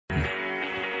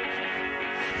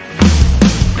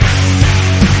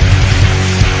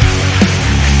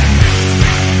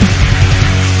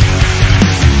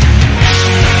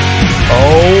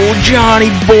Johnny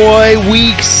boy,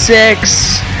 week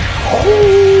 6.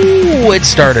 Ooh, it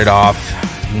started off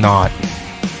not.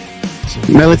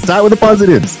 No, let's start with the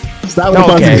positives.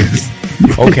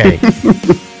 Okay.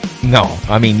 No,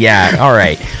 I mean, yeah, all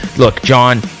right. Look,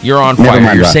 John, you're on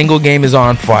fire. Your single game is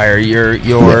on fire. Your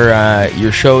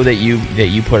show that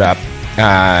you put up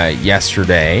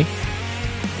yesterday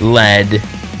led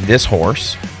this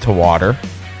horse to water,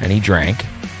 and he drank.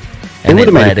 And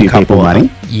it made a few people money.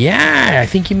 Yeah, I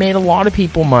think you made a lot of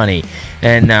people money.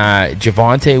 And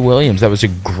Javonte Williams, that was a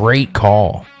great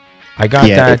call. I got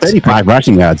that. 35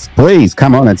 rushing yards. Please,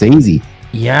 come on, it's easy.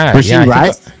 Yeah. Rashee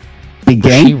Rice, big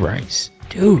game. Rashee Rice,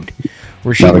 dude.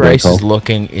 Rashee Rice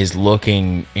is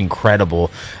looking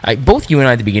incredible. Both you and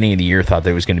I at the beginning of the year thought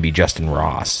there was going to be Justin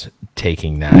Ross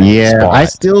taking that spot.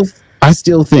 I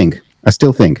still think.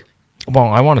 Well,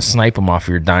 I want to snipe him off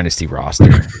your dynasty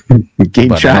roster.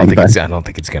 Keep trying, I don't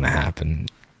think it's going to happen.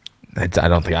 I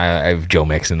don't think I have Joe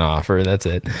Mixon offer. That's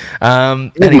it.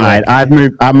 Anyway.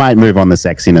 I might move on from the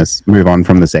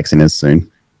sexiness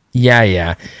soon.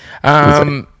 Yeah.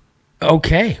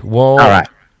 Okay. Well, all right.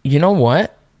 You know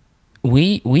what?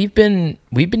 We've been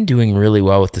doing really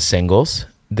well with the singles.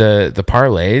 The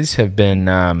parlays have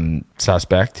been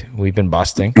suspect. We've been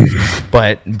busting,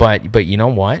 but you know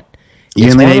what?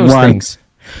 It's one of those things.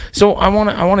 So I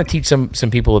want to teach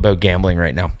some people about gambling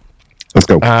right now. Let's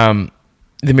go.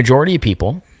 The majority of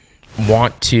people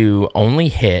want to only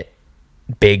hit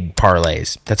big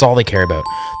parlays. That's all they care about.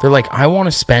 They're like, I want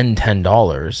to spend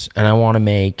 $10 and I want to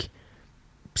make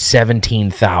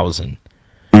 17,000.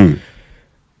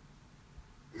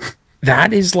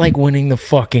 That is like winning the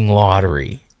fucking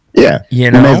lottery. Yeah.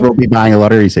 You know? You may as well be buying a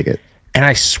lottery ticket. And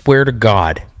I swear to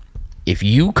God, if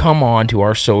you come on to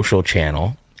our social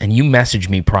channel and you message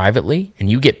me privately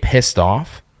and you get pissed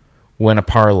off when a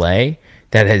parlay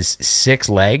that has 6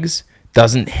 legs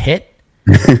doesn't hit,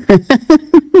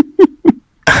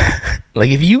 like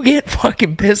if you get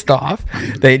fucking pissed off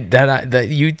that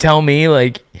you tell me,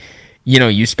 like, you know,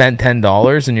 you spent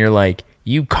 $10 and you're like,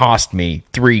 you cost me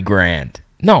 $3,000.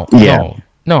 No,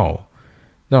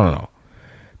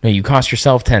 you cost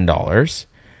yourself $10.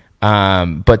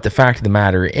 But the fact of the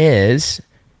matter is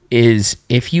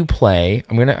if you play,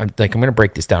 I'm gonna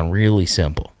break this down really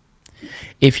simple.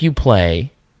 If you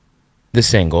play the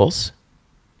singles,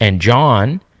 and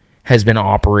John has been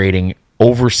operating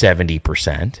over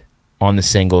 70% on the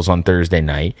singles on Thursday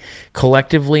night,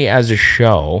 collectively as a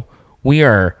show, we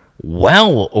are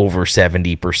well over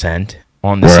 70%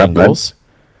 on the singles.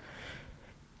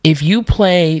 If you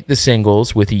play the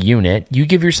singles with a unit, you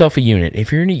give yourself a unit.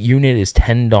 If your unit is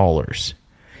 $10,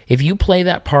 if you play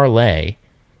that parlay,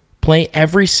 play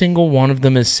every single one of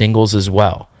them as singles as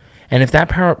well. And if that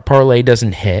parlay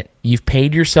doesn't hit, you've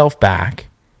paid yourself back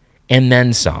and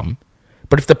then some.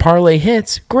 But if the parlay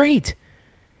hits, great.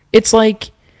 It's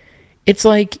like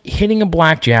hitting a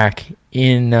blackjack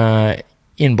in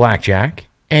blackjack,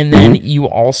 and then you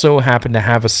also happen to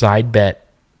have a side bet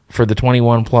for the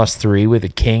 21 plus 3 with a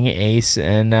king, ace,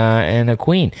 and a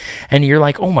queen, and you're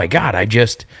like, oh my god,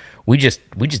 we just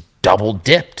double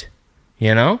dipped,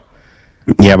 you know?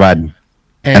 Yeah, bud.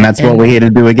 And that's what we're here to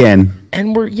do again.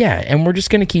 And we're just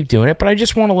gonna keep doing it. But I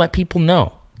just want to let people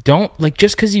know, don't, like,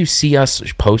 just because you see us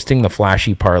posting the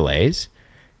flashy parlays,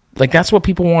 like, that's what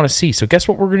people want to see. So guess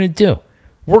what we're gonna do?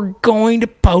 We're going to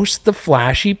post the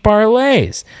flashy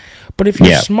parlays. But if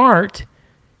you're smart,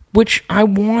 which I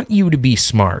want you to be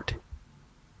smart.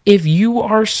 If you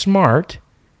are smart,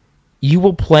 you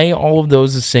will play all of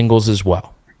those as singles as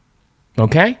well.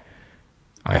 Okay?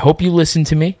 I hope you listen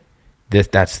to me.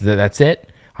 That's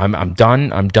it. I'm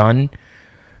done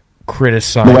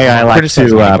criticizing. The way I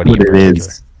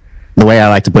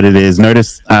like to put it is,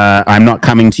 notice I'm not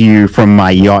coming to you from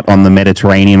my yacht on the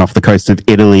Mediterranean off the coast of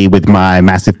Italy with my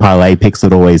massive parlay picks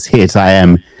that always hit. I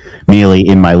am merely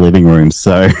in my living room.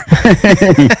 So,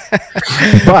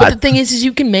 but the thing is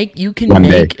you can make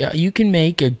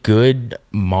a good,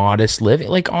 modest living.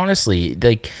 Like, honestly,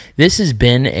 like, this has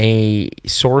been a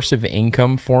source of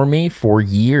income for me for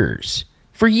years.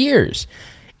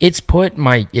 It's put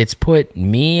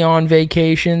me on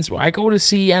vacations. I go to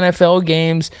see NFL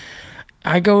games.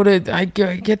 I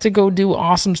get to go do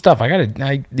awesome stuff. I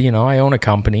own a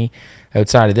company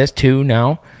outside of this, 2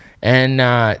 now, and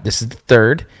this is the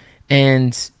 3rd.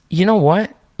 And you know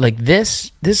what? Like,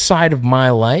 this side of my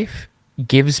life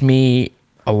gives me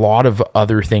a lot of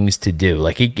other things to do.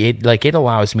 Like, it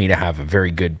allows me to have a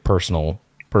very good personal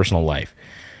life,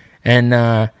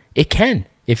 and it can,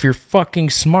 if you're fucking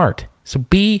smart. So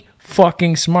be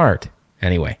fucking smart.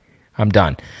 Anyway, I'm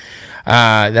done.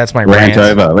 That's my rant.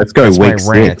 Over. Let's go. Week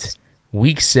 6.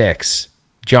 Week 6.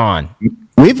 John.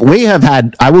 We have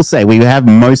had, I will say, we have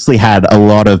mostly had a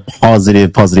lot of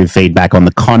positive feedback on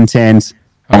the content,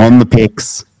 on the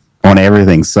picks, on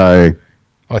everything. So,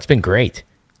 it's been great.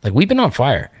 Like, we've been on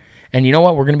fire. And you know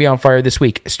what? We're going to be on fire this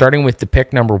week, starting with the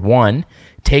pick number 1.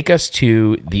 Take us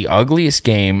to the ugliest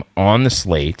game on the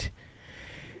slate.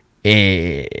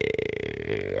 I'm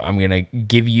going to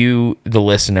give you, the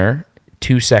listener,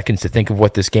 2 seconds to think of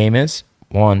what this game is.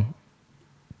 1,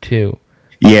 2.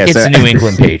 yeah. It's the New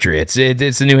England Patriots.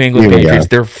 It's the New England Patriots.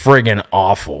 They're friggin'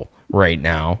 awful right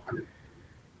now.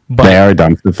 But, they are a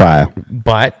dumpster fire.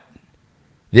 But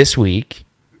this week,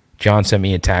 John sent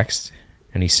me a text,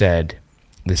 and he said,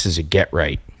 this is a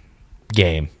get-right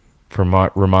game for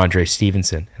Rhamondre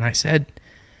Stevenson. And I said,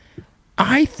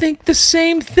 I think the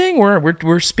same thing.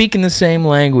 We're speaking the same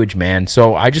language, man.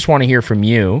 So I just want to hear from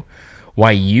you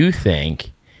why you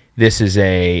think this is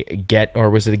a get, or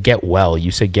was it a get well? You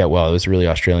said get well. It was really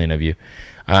Australian of you.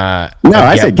 No,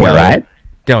 I said get right.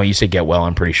 No, you said get well,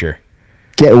 I'm pretty sure.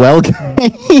 Get well game.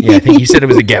 Yeah, I think you said it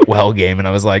was a get well game, and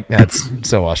I was like, that's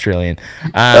so Australian.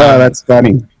 Oh, that's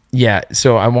funny. Yeah,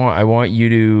 so I want you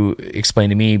to explain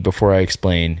to me before I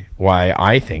explain why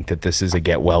I think that this is a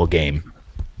get well game.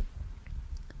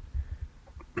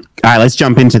 All right, let's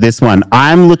jump into this one.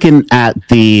 I'm looking at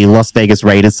the Las Vegas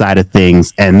Raiders side of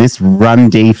things, and this run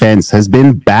defense has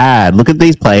been bad. Look at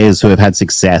these players who have had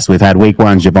success. We've had week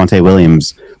 1, Javonte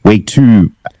Williams. Week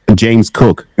 2, James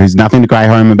Cook, who's nothing to cry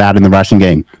home about in the rushing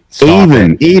game.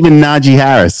 Even Najee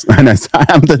Harris. I know, sorry,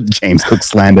 I'm the James Cook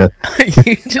slander.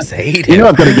 You just hate him. You know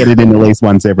I've got to get it in at least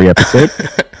once every episode.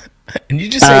 And you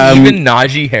just say even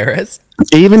Najee Harris?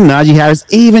 Even Najee Harris,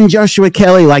 even Joshua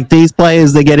Kelly, like these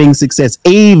players, they're getting success.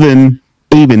 Even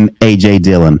AJ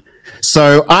Dillon.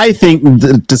 So I think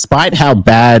despite how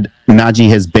bad Najee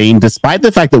has been, despite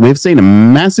the fact that we've seen a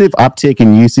massive uptick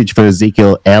in usage for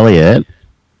Ezekiel Elliott,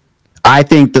 I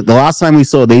think that the last time we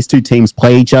saw these two teams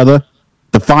play each other,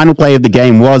 the final play of the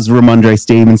game was Rhamondre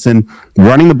Stevenson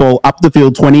running the ball up the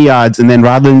field 20 yards, and then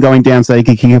rather than going down so he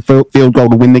could kick a field goal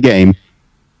to win the game,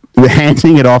 we're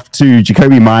handing it off to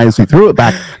Jacoby Myers, who threw it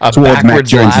back towards Mac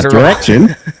Jones'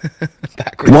 direction.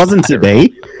 Wasn't to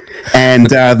be. And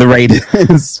the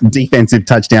Raiders' defensive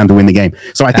touchdown to win the game.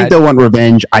 So I think they'll want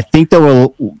revenge. I think they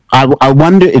will. I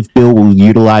wonder if Bill will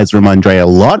utilize Rhamondre a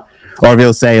lot, or if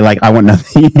he'll say, like, I want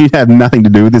nothing, you have nothing to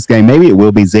do with this game. Maybe it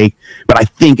will be Zeke, but I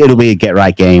think it'll be a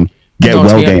get-right game.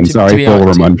 Get-well game. Sorry for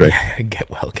Rhamondre.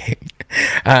 Get-well game.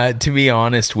 To be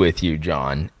honest with you,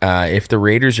 John, if the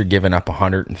Raiders are giving up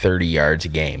 130 yards a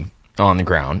game on the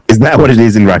ground. Is that what it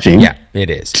is in rushing? Yeah, it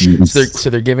is.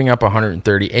 So they're giving up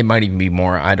 130. It might even be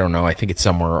more. I don't know. I think it's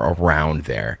somewhere around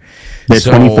there. They're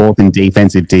 24th in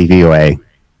defensive DVOA.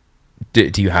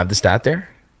 Do you have the stat there?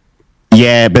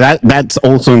 Yeah, but that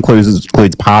also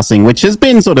includes passing, which has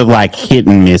been sort of like hit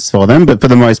and miss for them. But for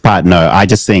the most part, no. I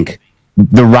just think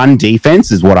the run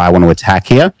defense is what I want to attack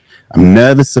here. I'm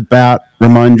nervous about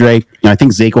Rhamondre. I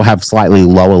think Zeke will have slightly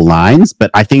lower lines,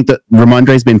 but I think that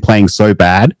Ramondre's been playing so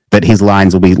bad that his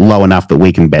lines will be low enough that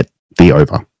we can bet the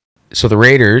over. So the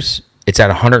Raiders, it's at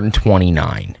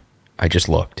 129. I just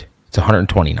looked. It's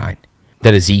 129.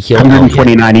 That Ezekiel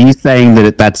 129. Elliott. Are you saying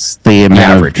that that's the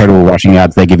amount of total rushing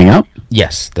yards they're giving up?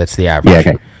 Yes, that's the average.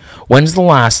 Yeah, okay. When's the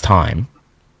last time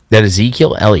that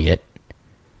Ezekiel Elliott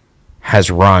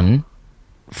has run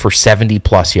for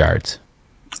 70-plus yards?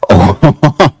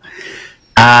 Oh.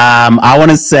 I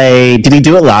want to say, did he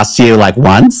do it last year like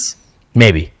once?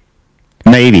 Maybe.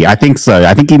 I think so.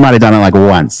 I think he might have done it like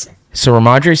once. So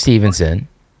Rhamondre Stevenson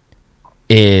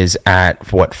is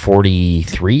at, what,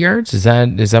 43 yards? Is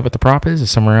that what the prop is?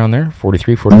 Is somewhere around there?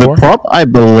 43, 44? The prop, I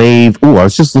believe... Oh, I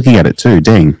was just looking at it too.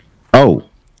 Dang. Oh,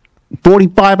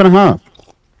 45 and a half.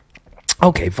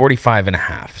 Okay, 45 and a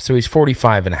half. So he's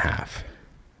 45 and a half.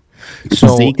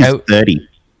 So Zeke is 30.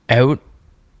 Out,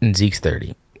 and Zeke's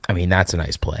 30. I mean, that's a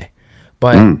nice play.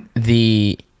 But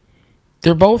they're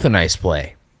both a nice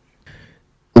play.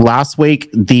 Last week,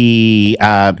 they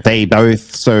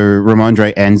both, so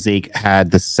Rhamondre and Zeke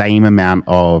had the same amount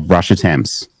of rush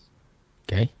attempts.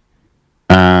 Okay.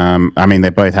 I mean, they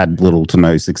both had little to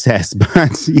no success,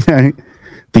 but, you know,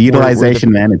 the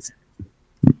utilization, man, it's...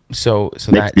 So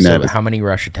how many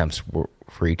rush attempts were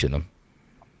for each of them?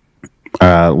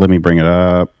 Let me bring it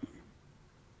up.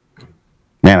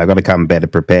 Man, I've got to come better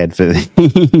prepared for these.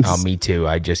 Oh, me too.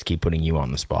 I just keep putting you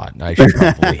on the spot. I should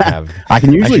probably have... I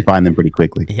can usually find them pretty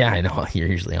quickly. Yeah, I know. You're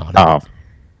usually on it. Oh,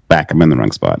 back. I'm in the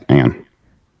wrong spot. Hang on.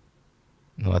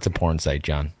 Well, that's a porn site,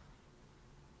 John.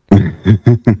 Oh,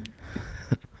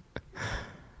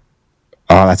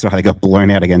 that's right. They got blown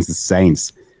out against the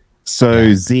Saints.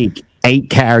 So Zeke, 8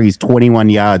 carries, 21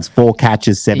 yards, 4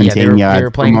 catches, 17 yards. They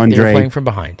were playing from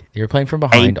behind. They were playing from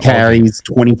behind. 8 carries,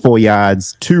 24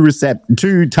 yards,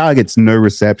 2 targets, no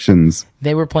receptions.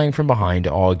 They were playing from behind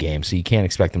all game, so you can't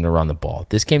expect them to run the ball.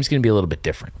 This game's going to be a little bit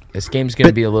different. This game's going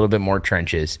to be a little bit more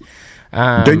trenches.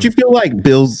 Don't you feel like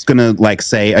Bill's going to like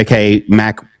say, okay,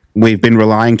 Mac, we've been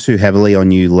relying too heavily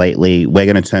on you lately. We're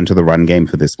going to turn to the run game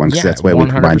for this one because that's where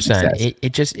 100%. We find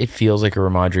success. It feels like a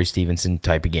Rhamondre Stevenson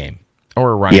type of game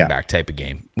or a running back type of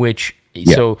game.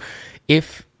 So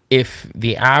if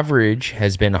the average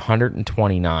has been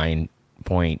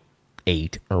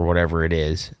 129.8 or whatever it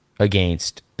is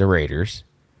against the Raiders,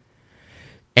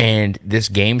 and this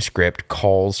game script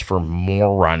calls for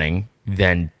more running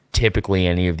than typically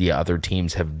any of the other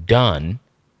teams have done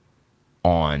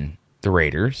on the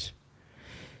Raiders,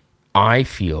 I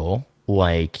feel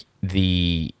like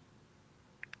the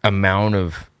amount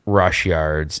of rush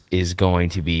yards is going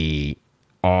to be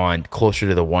on closer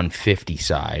to the 150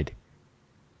 side.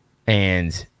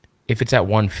 And if it's at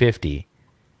 150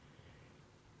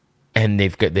 and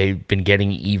they've been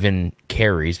getting even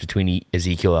carries between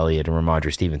Ezekiel Elliott and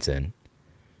Rhamondre Stevenson,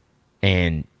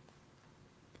 and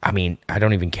I mean, I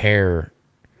don't even care.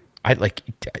 I'd like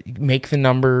make the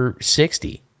number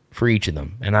 60 for each of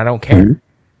them, and I don't care.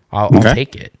 Mm-hmm. I'll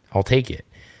take it. I'll take it.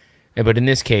 But in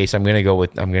this case, I'm gonna go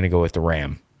with the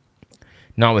Ram,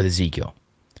 not with Ezekiel.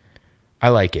 I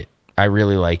like it. I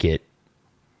really like it.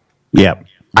 Yep.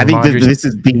 I think this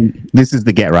is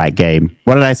the get right game.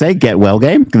 What did I say? Get well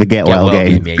game. The get well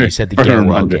game. Yeah, you said the get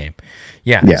well game.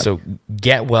 Yeah. So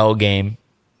get well game.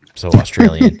 So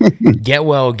Australian. Get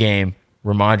well game.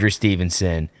 Rhamondre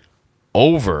Stevenson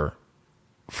over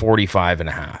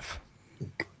 45.5.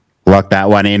 Lock that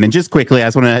one in. And just quickly, I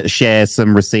just want to share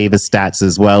some receiver stats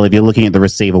as well. If you're looking at the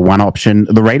receiver 1 option,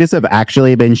 the Raiders have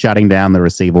actually been shutting down the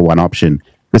receiver 1 option.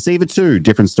 Receiver 2,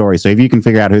 different story. So if you can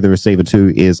figure out who the receiver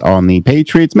 2 is on the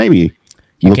Patriots, maybe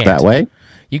look that way.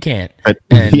 You can't. But,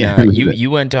 and you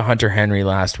went to Hunter Henry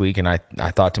last week, and I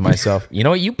thought to myself, you know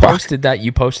what? You posted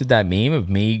that meme of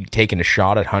me taking a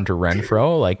shot at Hunter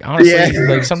Renfrow. Like honestly,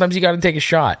 like sometimes you got to take a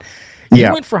shot.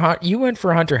 You went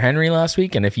for Hunter Henry last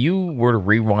week, and if you were to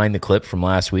rewind the clip from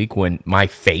last week when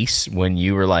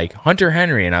you were like Hunter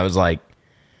Henry, and I was like,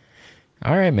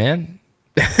 all right, man.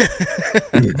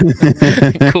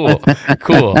 cool.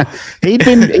 He'd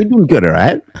been good, all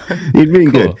right. He'd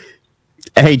been good.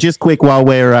 Hey, just quick while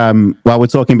we're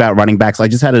talking about running backs, I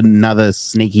just had another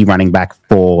sneaky running back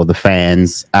for the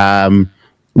fans.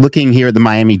 Looking here at the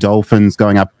Miami Dolphins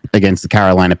going up against the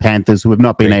Carolina Panthers, who have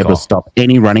not been able to stop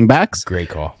any running backs. Great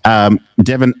call.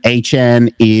 Devin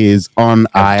Achane is on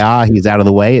IR. He's out of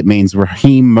the way. It means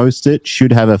Raheem Mostert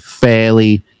should have a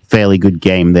fairly good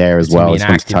game there as well. I just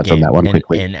want to touch on that one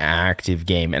quickly. An active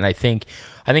game. And I think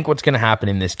what's going to happen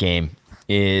in this game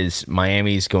is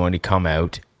Miami's going to come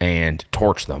out and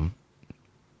torch them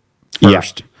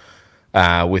first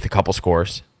with a couple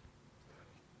scores.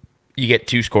 You get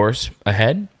 2 scores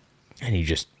ahead, and you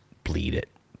just bleed it.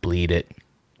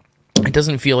 It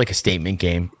doesn't feel like a statement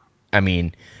game. I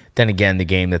mean, then again, the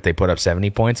game that they put up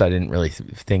 70 points, I didn't really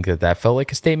think that felt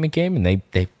like a statement game, and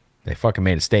they fucking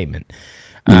made a statement.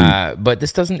 But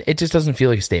it just doesn't feel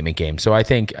like a statement game. So I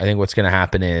think what's going to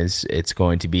happen is it's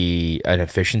going to be an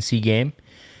efficiency game,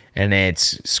 and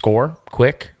it's score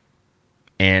quick,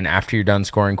 and after you're done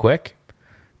scoring quick,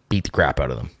 beat the crap out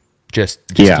of them. Just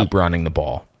keep running the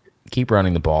ball.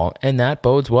 And that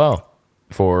bodes well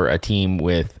for a team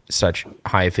with such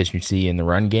high efficiency in the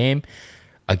run game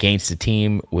against a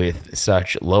team with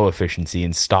such low efficiency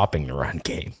in stopping the run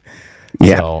game.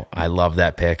 Yeah. So I love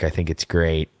that pick. I think it's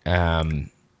great. And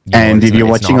if you're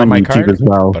watching on YouTube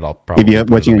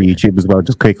as well,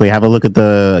 just quickly have a look at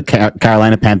the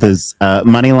Carolina Panthers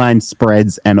money line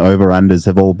spreads and over-unders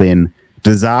have all been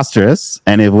disastrous.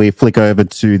 And if we flick over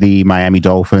to the Miami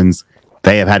Dolphins,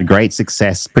 they have had great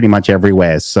success pretty much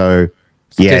everywhere. So,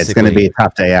 yeah, it's going to be a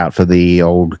tough day out for the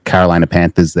old Carolina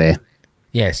Panthers there.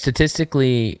 Yeah,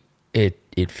 statistically, it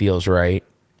feels right.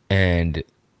 And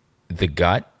the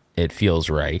gut, it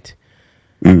feels right.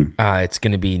 It's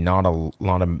going to be not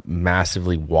a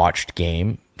massively watched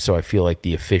game. So I feel like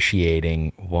the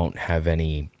officiating won't have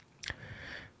any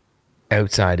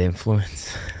outside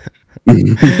influence.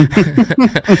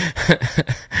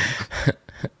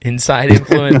 Inside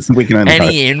influence,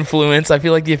 any influence. I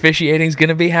feel like the officiating is going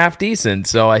to be half decent.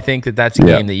 So I think that's a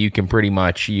game that you can pretty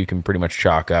much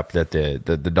chalk up that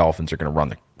the Dolphins are going to run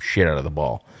the shit out of the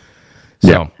ball.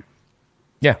 So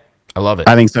yeah, I love it.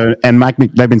 I think so. And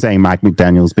they've been saying Mike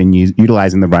McDaniel's been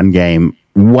utilizing the run game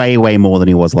way more than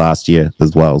he was last year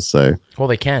as well. So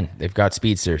they can. They've got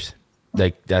speedsters.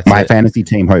 Like that's My it. fantasy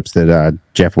team hopes that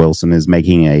Jeff Wilson is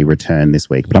making a return this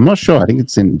week, but I'm not sure. I think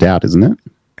it's in doubt, isn't it?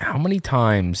 How many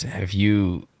times have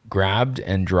you grabbed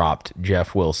and dropped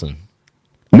Jeff Wilson?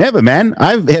 Never, man.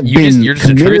 I've You're been just a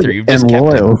committed truther. You've and just kept him.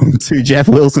 loyal to Jeff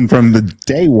Wilson from the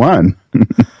day one.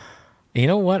 You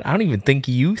know what? I don't even think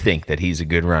you think that he's a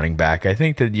good running back. I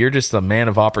think that you're just a man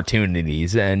of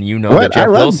opportunities, and you know that What? I Jeff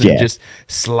love Wilson Jeff. just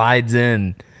slides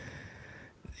in.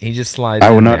 He just slides I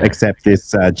will in not there. accept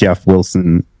this Jeff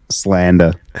Wilson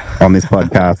slander on this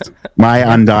podcast. My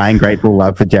undying grateful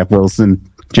love for Jeff Wilson,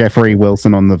 Jeffrey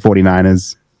Wilson on the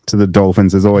 49ers to the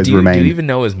Dolphins has always Do you remained. even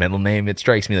know his middle name? It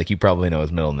strikes me like you probably know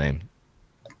his middle name.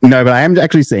 No, but I am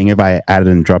actually seeing if I added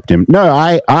and dropped him. No,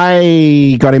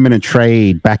 I got him in a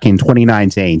trade back in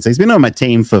 2019. So he's been on my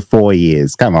team for 4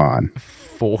 years. Come on.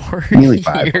 4 Nearly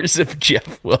 5. years of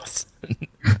Jeff Wilson.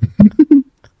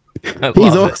 I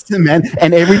He's love it. awesome, man.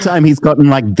 And every time he's gotten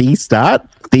like the start,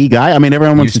 the guy, I mean,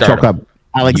 everyone wants to start chalk him. up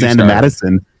Alexander You start him.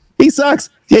 Madison. He sucks.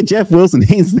 Yeah, Jeff Wilson,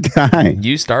 he's the guy.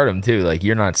 You start him too. Like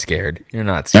you're not scared. You're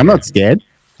not scared. I'm not scared.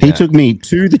 He Yeah. took me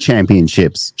to the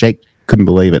championships. Jake couldn't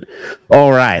believe it.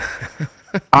 All right.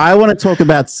 I want to talk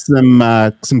about some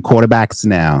quarterbacks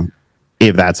now,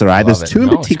 if that's all right. Love There's it. two in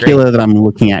No, it's particular that I'm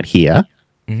looking at here.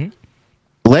 Mm-hmm.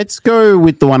 Let's go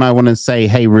with the one I want to say,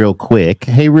 hey, real quick.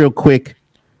 Hey, real quick.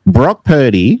 Brock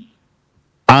Purdy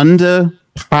under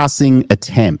passing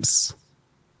attempts.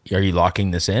 Are you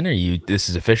locking this in? This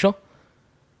is official?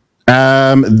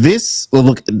 This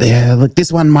look,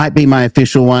 this one might be my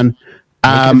official one.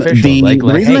 Make it official.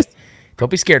 The reason hey,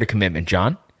 don't be scared of commitment,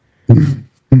 John. I'm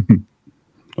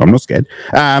not scared.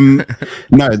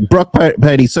 No, Brock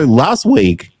Purdy. So last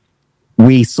week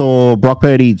we saw Brock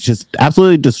Purdy just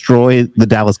absolutely destroy the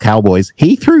Dallas Cowboys.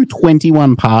 He threw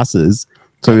 21 passes,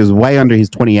 so he was way under his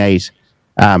 28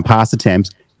 pass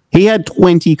attempts. He had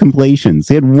 20 completions.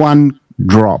 He had one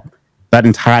drop that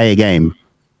entire game.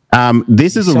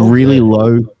 This is a so really good.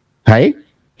 low. Hey,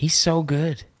 He's so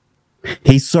good.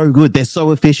 he's so good. They're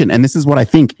so efficient, and this is what I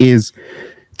think is.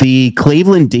 The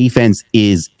Cleveland defense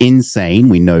is insane.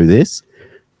 We know this.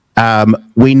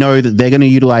 We know that they're going to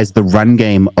utilize the run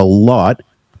game a lot.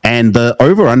 And the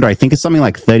over-under, I think, is something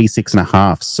like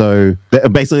 36.5. So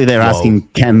basically they're asking,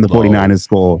 can the 49ers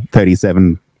score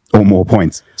 37 or more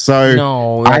points? So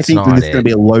No, I that's think that not this is going it. to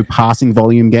be a low passing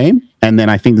volume game. And then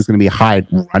I think there's going to be a high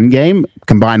run game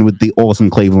combined with the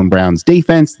awesome Cleveland Browns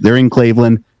defense. They're in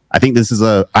Cleveland. I think this is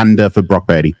a under for Brock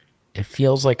Purdy. It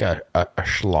feels like a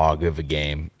slog of a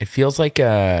game. It feels like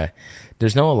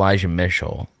there's no Elijah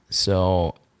Mitchell.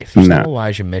 So if there's no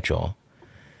Elijah Mitchell,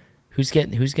 who's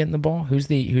getting the ball? Who's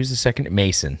the second?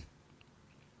 Mason.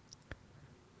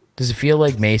 Does it feel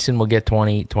like Mason will get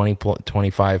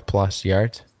 25 plus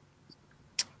yards?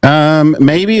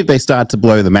 Maybe if they start to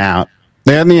blow them out.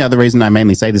 The only other reason I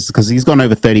mainly say this is because he's gone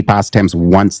over 30 pass attempts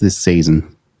once this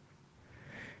season.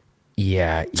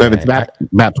 Yeah. So if it's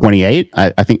about 28,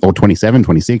 I think, or 27,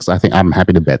 26, I think I'm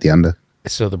happy to bet the under.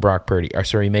 So the Brock Purdy.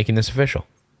 So are you making this official?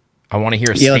 I want to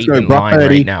hear a Yeah, let's go. statement Brock line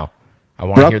Purdy. right now. I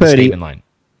want to Brock hear the Purdy. statement line.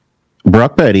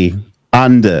 Brock Purdy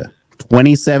under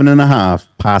 27.5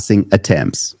 passing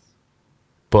attempts.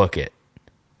 Book it.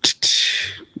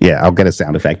 Yeah, I'll get a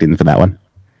sound effect in for that one.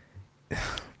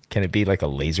 Can it be like a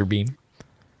laser beam?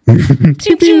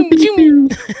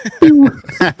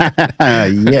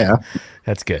 Yeah.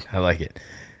 That's good. I like it.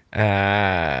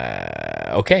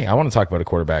 Okay, I want to talk about a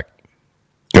quarterback.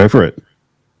 Go for it.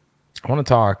 I want to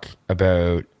talk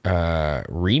about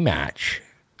rematch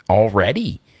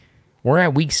already. We're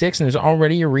at week 6 and there's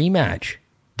already a rematch.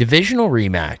 Divisional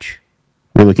rematch.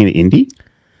 We're looking at Indy.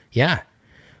 Yeah.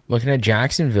 Looking at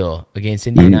Jacksonville against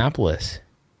Indianapolis.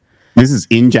 This is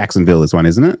in Jacksonville, this one,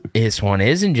 isn't it? This one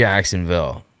is in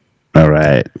Jacksonville. All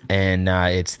right. And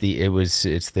it's the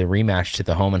rematch to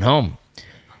the home and home.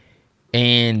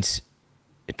 And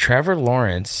Trevor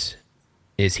Lawrence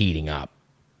is heating up.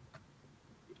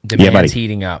 The Yeah, man's buddy.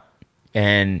 heating up.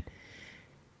 And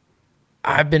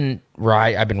I've been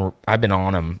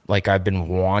on him. Like I've been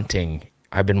wanting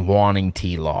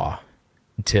T-Law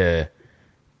to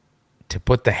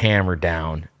put the hammer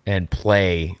down and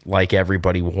play like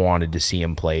everybody wanted to see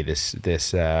him play this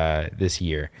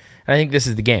year. And I think this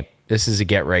is the game. This is a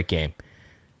get right game.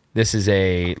 This is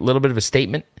a little bit of a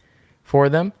statement for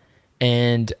them.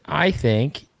 And I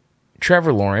think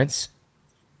Trevor Lawrence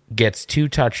gets 2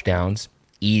 touchdowns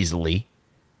easily.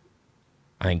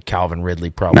 I think Calvin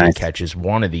Ridley probably catches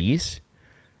one of these.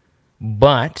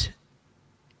 But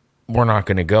we're not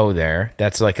going to go there.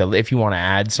 That's like if you want to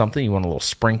add something, you want a little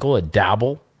sprinkle, a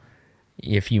dabble,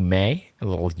 if you may, a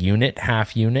little unit,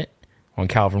 half unit on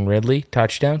Calvin Ridley,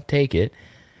 touchdown, take it.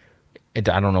 I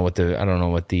don't know what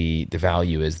the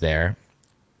value is there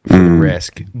for the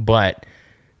risk, but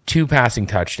 2 passing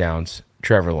touchdowns,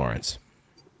 Trevor Lawrence.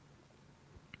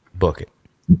 Book it.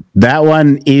 That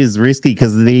one is risky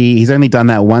because he's only done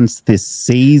that once this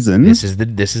season. This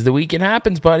is the week it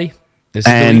happens, buddy. This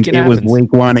is and the week it was happens.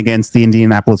 week 1 against the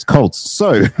Indianapolis Colts.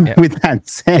 So with that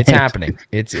said, it's happening.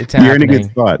 It's happening. You're in a good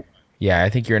spot. Yeah, I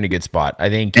think you're in a good spot. I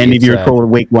think. And if you recall,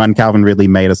 week 1, Calvin Ridley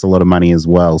made us a lot of money as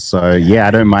well. So yeah,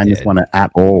 I don't mind this one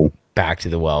at all. Back to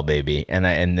the well, baby.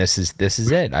 And this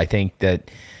is it. I think that.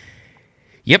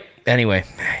 Yep. Anyway,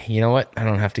 you know what? I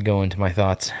don't have to go into my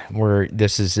thoughts.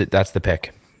 This is it. That's the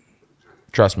pick.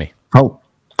 Trust me.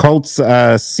 Colts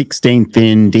 16th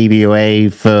in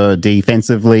DVOA for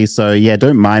defensively. So yeah,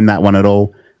 don't mind that one at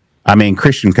all. I mean,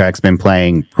 Christian Kirk's been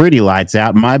playing pretty lights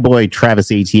out. My boy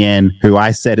Travis Etienne, who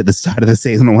I said at the start of the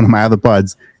season on one of my other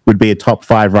pods would be a top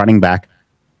 5 running back.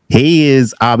 He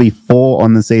is RB4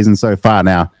 on the season so far.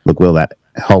 Now, look, will that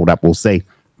hold up? We'll see.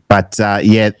 But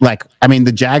yeah,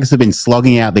 the Jags have been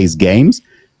slogging out these games.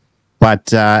 But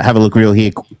have a look real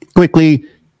here quickly.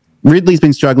 Ridley's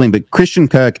been struggling, but Christian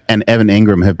Kirk and Evan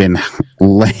Ingram have been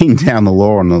laying down the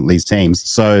law on these teams.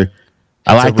 So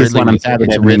I like this one. I'm sad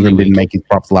that Evan Ingram didn't make his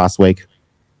props last week.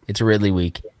 It's a Ridley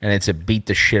week, and it's a beat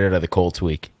the shit out of the Colts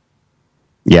week.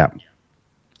 Yeah.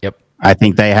 Yep. I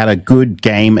think they had a good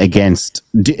game against...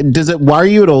 Does it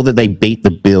worry you at all that they beat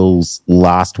the Bills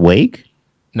last week?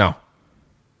 No.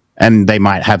 And they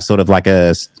might have sort of like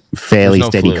a fairly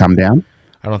steady come down?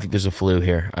 I don't think there's a flu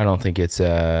here. I don't think it's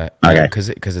okay, because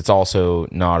it's also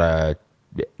not a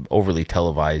overly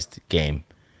televised game.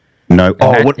 No.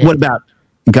 What about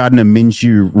Gardner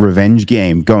Minshew revenge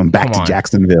game going back to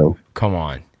Jacksonville? Come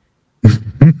on.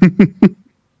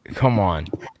 Come on.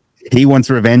 He wants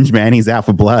revenge, man. He's out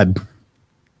for blood.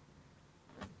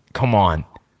 Come on.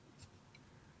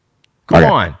 Come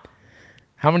on.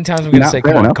 How many times are we gonna say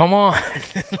come on? Enough. Come on.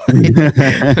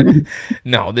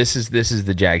 No, this is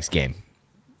the Jags game.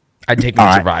 I'd take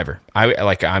my Survivor.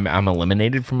 I'm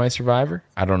eliminated from my Survivor.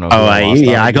 I don't know.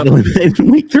 I got eliminated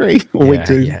in week 3 or week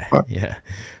 2. Yeah.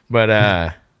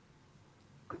 But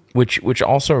which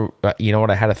also, you know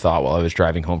what? I had a thought while I was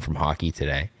driving home from hockey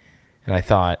today, and I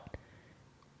thought,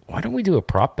 why don't we do a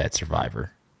prop bet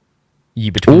Survivor?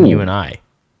 Between you and I.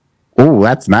 Oh,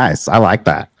 that's nice. I like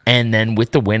that. And then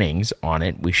with the winnings on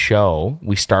it, we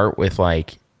start with I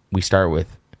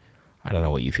don't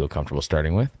know what you feel comfortable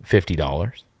starting with, $50.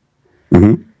 Mm-hmm.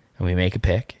 And we make a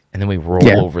pick, and then we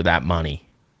roll over that money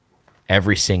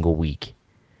every single week.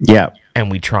 Yeah. And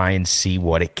we try and see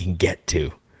what it can get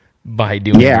to by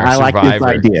doing our Survivor. I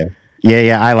like this idea.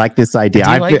 Yeah, I like this idea.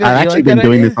 I've actually been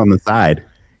doing this on the side.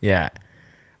 Yeah.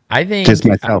 I think just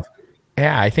myself.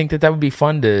 I think that would be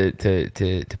fun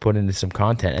to put into some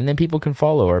content, and then people can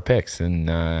follow our picks, and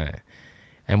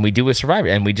we do a Survivor,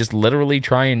 and we just literally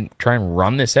try and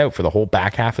run this out for the whole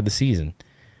back half of the season.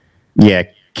 Yeah,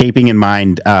 keeping in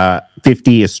mind,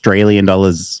 50 Australian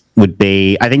dollars would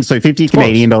be, I think so. 50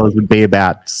 Canadian dollars would be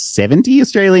about 70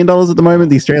 Australian dollars at the moment.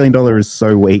 The Australian dollar is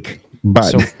so weak,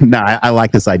 but I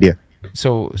like this idea.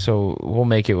 So we'll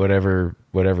make it whatever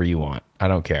you want. I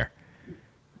don't care,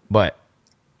 but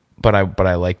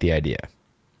I like the idea.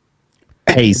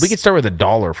 Hey, we could start with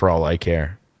 $1 for all I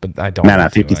care, but I don't. No,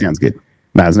 50 sounds good.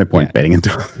 No, there's no point betting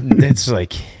into it. It's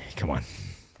like, come on.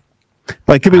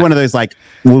 Well, it could be one of those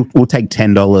we'll take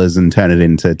 $10 and turn it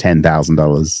into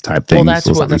 $10,000 type thing.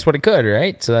 Well, that's what it could,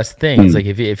 right? So that's the thing. It's like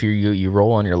if you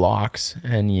roll on your locks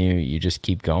and you just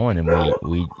keep going, and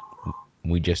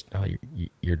we just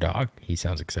your dog. He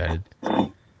sounds excited.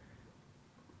 There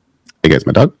goes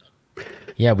my dog.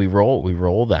 Yeah, we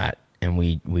roll that, and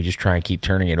we just try and keep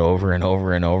turning it over and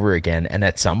over and over again. And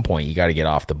at some point, you got to get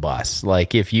off the bus.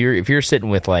 Like if you're sitting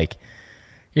with like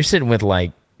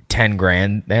 10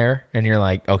 grand there, and you're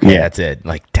like, okay, that's it.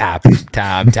 Like tap,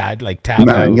 like tap.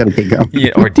 No, you gotta keep going.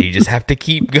 Yeah, or do you just have to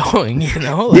keep going? You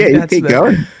keep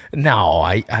going. No,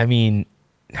 I mean,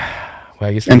 well,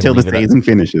 I guess until the season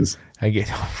finishes. I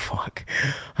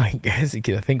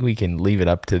think we can leave it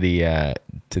up to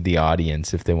the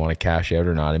audience if they want to cash out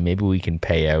or not, and maybe we can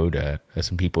pay out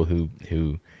some people who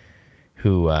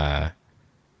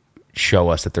show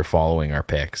us that they're following our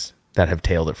picks, that have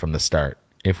tailed it from the start.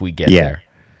 If we get there.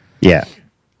 Yeah.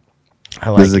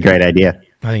 This is a great idea.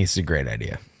 I think this is a great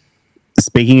idea.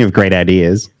 Speaking of great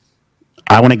ideas,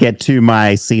 I want to get to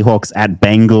my Seahawks at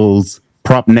Bengals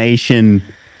Prop Nation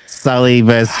Sully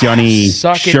versus Johnny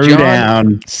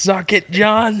showdown. Suck it,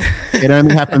 John. It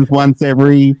only happens once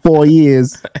every 4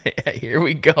 years. Here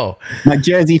we go. My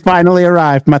jersey finally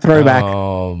arrived. My throwback.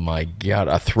 Oh, my God.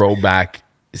 A throwback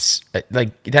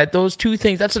Like that, those two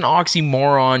things, that's an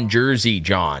oxymoron jersey,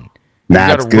 John. You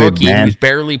got a That's good, rookie man. who's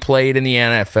barely played in the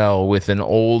NFL with an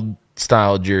old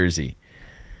style jersey.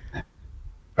 So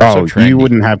Oh, you trendy.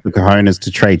 wouldn't have the cojones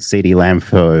to trade CeeDee Lamb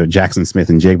for Jackson Smith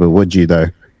and Jigba, would you? Though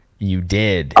You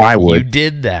did. I You would.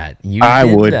 did that. You I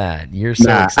did would. that. You're so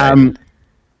Nah. excited.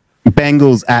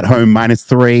 Bengals at home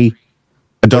 -3,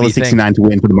 What do you think? $1.69 to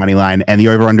win for the money line, and the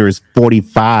over under is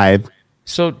 45.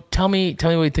 So tell me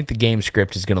what you think the game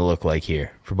script is going to look like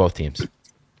here for both teams.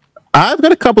 I've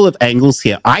got a couple of angles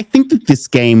here. I think that this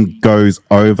game goes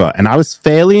over, and I was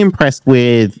fairly impressed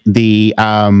with the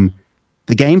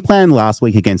game plan last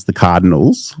week against the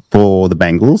Cardinals for the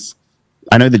Bengals.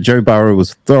 I know that Joe Burrow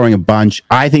was throwing a bunch.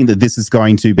 I think that this is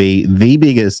going to be the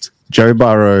biggest Joe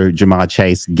Burrow, Jamar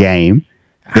Chase game.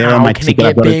 How can it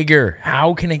get bigger?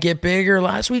 How can it get bigger?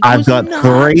 Last week I've was got nuts,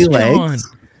 three John. legs.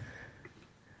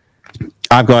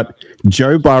 I've got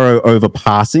Joe Burrow over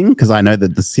passing because I know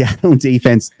that the Seattle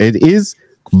defense, it is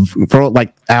for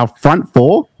like our front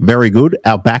four, very good.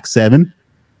 Our back seven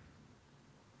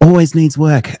always needs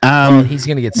work. Well, he's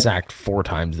going to get sacked 4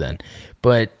 times then.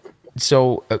 But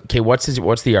so, okay, what's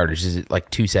the yardage? Is it like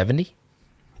 270?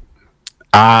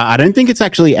 I don't think it's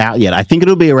actually out yet. I think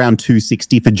it'll be around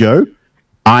 260 for Joe.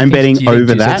 I'm betting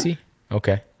over that.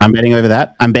 Okay. I'm betting over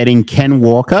that. I'm betting Ken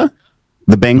Walker.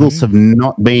 The Bengals have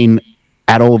not been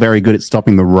at all very good at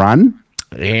stopping the run.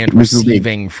 And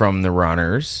receiving from the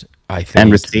runners, I think.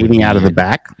 And receiving out of the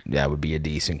back. That would be a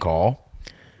decent call.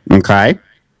 Okay.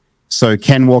 So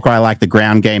Ken Walker, I like the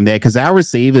ground game there because our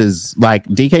receivers like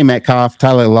DK Metcalf,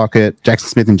 Tyler Lockett, Jackson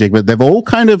Smith and Jigba, they've all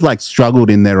kind of like struggled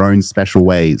in their own special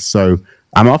ways. So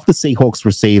I'm off the Seahawks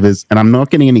receivers and I'm not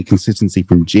getting any consistency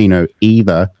from Geno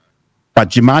either. But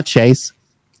Jamar Chase,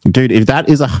 dude, if that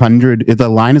is 100, if the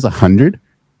line is 100,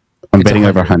 I'm betting 100.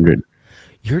 over 100.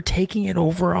 You're taking it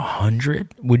over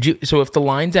 100? Would you? So if the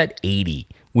line's at 80,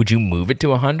 would you move it to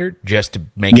 100 just to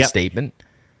make a statement?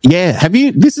 Yeah, have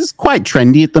you? This is quite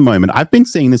trendy at the moment. I've been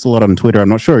seeing this a lot on Twitter. I'm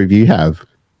not sure if you have.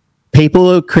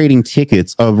 People are creating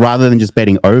tickets of rather than just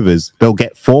betting overs, they'll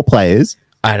get 4 players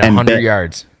at 100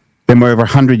 yards. Then we're over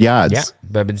 100 yards.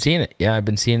 Yeah, I've been seeing it. Yeah, I've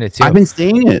been seeing it too. I've been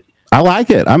seeing it. I like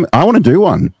it. I want to do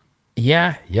one.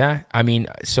 Yeah. I mean,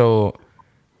 so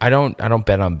I don't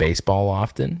bet on baseball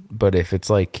often, but if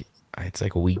it's like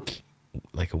a week,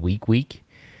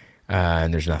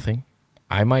 and there's nothing,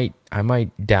 I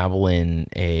might dabble in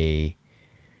a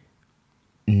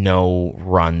no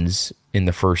runs in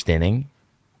the first inning.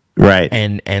 Right.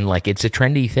 And like it's a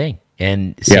trendy thing.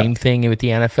 And same thing with the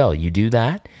NFL. You do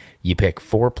that, you pick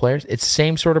 4 players. It's the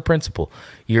same sort of principle.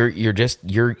 You just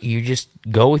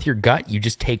go with your gut. You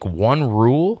just take one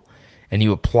rule and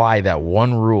you apply that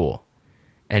one rule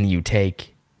and you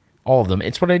take all of them.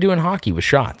 It's what I do in hockey with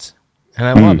shots. And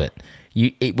I love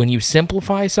it. When you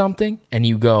simplify something and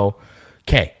you go,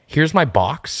 okay, here's my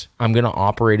box. I'm going to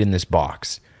operate in this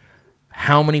box.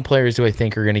 How many players do I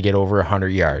think are going to get over 100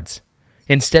 yards?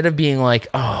 Instead of being like,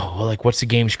 oh, well, like, what's the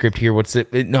game script here?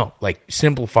 No, like,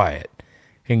 simplify it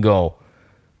and go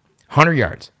 100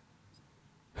 yards.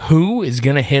 Who is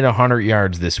going to hit 100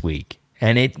 yards this week?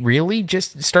 And it really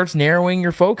just starts narrowing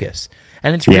your focus.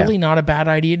 And it's really not a bad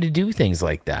idea to do things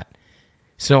like that.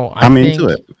 So I'm into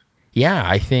it. Yeah,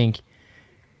 I think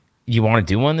you want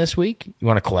to do one this week? You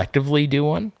want to collectively do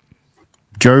one?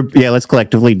 Let's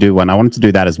collectively do one. I wanted to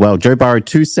do that as well. Joe Burrow,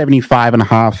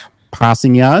 275.5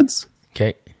 passing yards.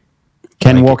 Okay.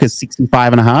 Ken Walker's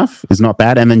 65.5 is not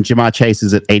bad. And then Jamar Chase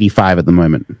is at 85 at the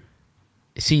moment.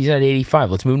 See, he's at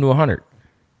 85. Let's move him to 100.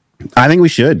 I think we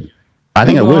should. I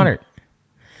think it would. 100.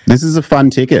 This is a fun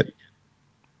ticket.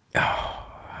 Oh,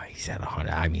 he's at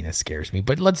 100. I mean, that scares me,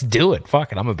 but let's do it.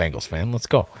 Fuck it. I'm a Bengals fan. Let's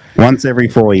go. Once every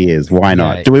 4 years. Why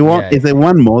not? Do we want, is there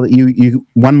one more that you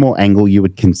one more angle you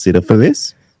would consider for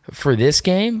this? For this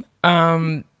game?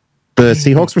 The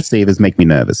Seahawks receivers make me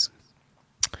nervous.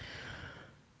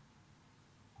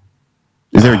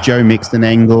 Is there a Joe Mixon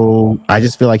angle? I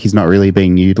just feel like he's not really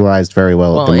being utilized very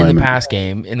well at the moment. In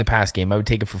the past game, I would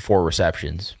take it for 4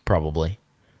 receptions, probably.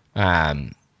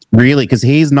 Really? Because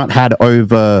he's not had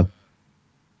over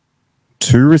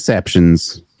 2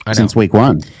 receptions since week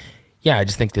 1. Yeah, I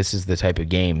just think this is the type of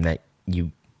game that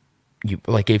you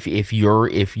like. If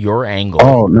your angle.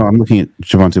 Oh no, I'm looking at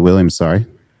Javonte Williams. Sorry.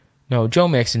 No, Joe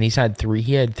Mixon. He had 3.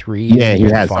 Yeah, he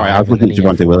has. Sorry, I was looking at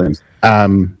Javonte Williams.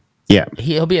 Yeah,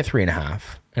 he'll be at 3.5,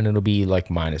 and it'll be like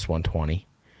 -120.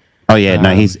 Oh yeah,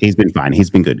 no, he's been fine. He's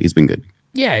been good.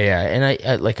 Yeah, and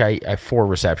I 4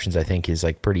 receptions. I think is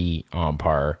like pretty on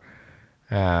par,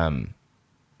 in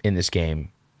this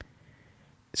game.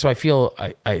 So I feel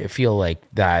like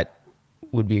that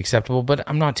would be acceptable, but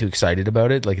I'm not too excited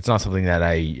about it. Like, it's not something that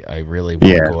I really want to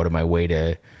Yeah. go out of my way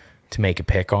to make a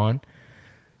pick on.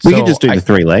 We So could just do the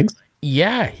 3 legs.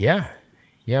 yeah,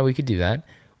 we could do that.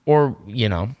 Or,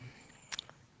 yeah.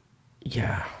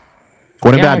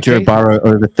 What Yeah, about Joe okay. Burrow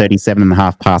over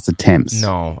 37.5 pass attempts?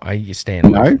 No, you staying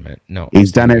away No? from it. No, He's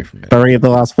staying done away it from it. 3 of the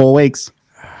last 4 weeks.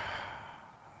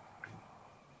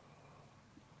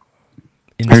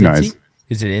 In Who Cincy? knows?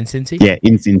 Is it in Cincy? Yeah,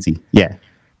 in Cincy. Yeah.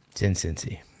 It's in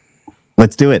Cincy.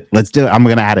 Let's do it. I'm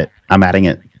going to add it. I'm adding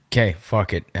it. Okay,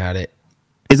 fuck it. Add it.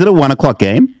 Is it a 1 o'clock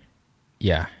game?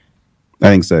 Yeah. I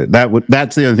think so.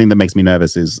 That's the only thing that makes me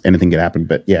nervous is anything could happen.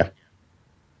 But yeah.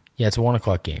 Yeah, it's a 1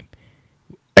 o'clock game.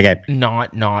 Okay.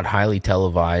 Not highly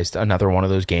televised. Another one of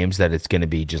those games that it's going to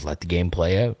be just let the game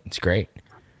play out. It's great.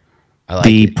 I like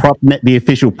it. The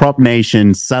official Prop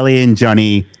Nation, Sully and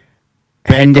Johnny,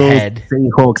 Head to Bengals, head.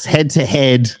 Seahawks, head to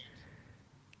head.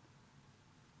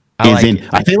 I like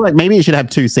it. I feel like maybe you should have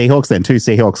 2 Seahawks then, 2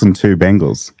 Seahawks and 2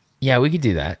 Bengals. Yeah, we could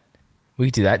do that.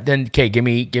 Then, okay, give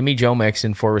me Joe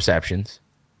Mixon 4 receptions.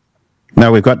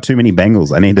 No, we've got too many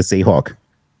Bengals. I need a Seahawk.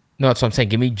 No, that's what I'm saying.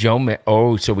 Give me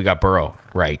Oh, so we got Burrow,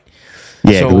 right?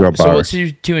 Yeah, we got So Burrow. let's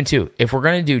do 2 and 2. If we're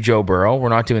gonna do Joe Burrow, we're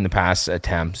not doing the pass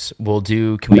attempts. We'll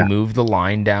do. Can we move the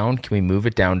line down? Can we move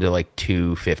it down to like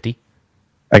 250?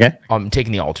 Okay. I'm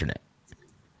taking the alternate.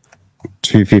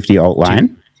 250 alt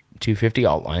line. 250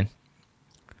 alt line.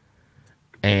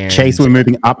 And Chase, we're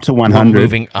moving up to we're 100.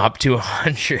 moving up to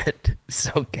 100.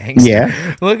 So gangster.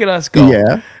 Yeah. Look at us go.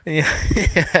 Yeah.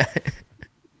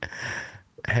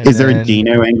 And Is there a then-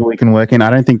 Geno angle we can work in? I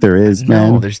don't think there is,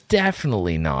 No, man. there's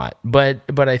definitely not. But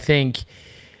I think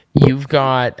you've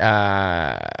got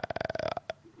I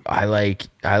like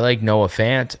Noah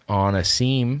Fant on a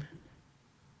seam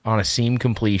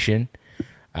completion.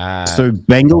 So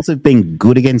Bengals have been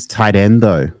good against tight end,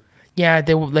 though. Yeah,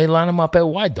 they line him up out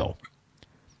wide though.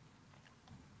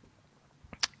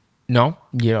 No,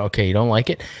 okay, you don't like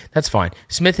it. That's fine.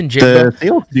 Smith and Jigba. The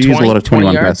Seahawks do use a lot of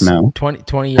 21 yards, personnel.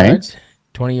 20 Hey? yards.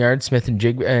 20 yards. Smith and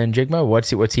Jigma. What's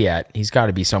he at? He's got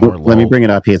to be somewhere low. Let me bring it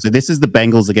up here. So this is the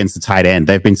Bengals against the tight end.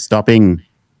 They've been stopping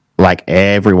like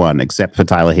everyone except for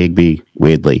Tyler Higbee,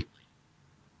 weirdly.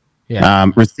 Yeah.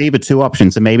 Receiver 2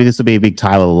 options. So maybe this will be a big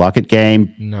Tyler Lockett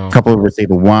game. No. A couple of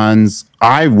receiver 1s.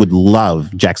 I would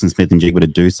love Jackson Smith and Jigba to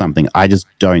do something. I just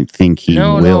don't think he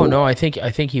will. No. I think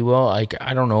he will. Like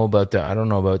I don't know about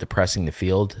the pressing the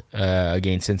field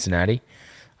against Cincinnati.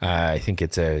 I think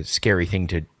it's a scary thing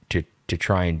to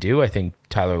try and do. I think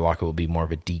Tyler Lockett will be more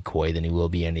of a decoy than he will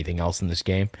be anything else in this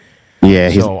game. Yeah,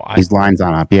 So his lines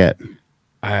aren't up yet.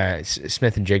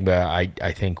 Smith and Jigba,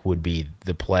 I think, would be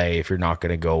the play if you're not going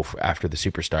to go after the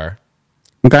superstar.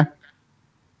 Okay.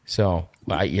 So,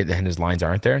 and his lines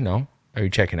aren't there? No? Are you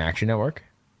checking Action Network?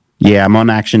 Yeah, I'm on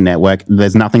Action Network.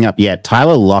 There's nothing up yet.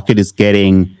 Tyler Lockett is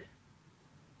getting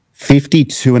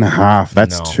 52.5.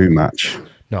 That's No. too much.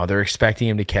 No, they're expecting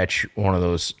him to catch one of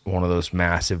those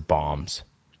massive bombs.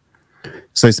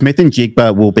 So Smith and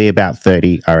Jigba will be about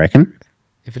 30, I reckon.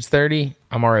 If it's 30,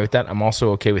 I'm all right with that. I'm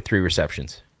also okay with 3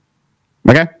 receptions.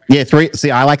 Okay. Yeah, 3.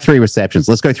 See, I like 3 receptions.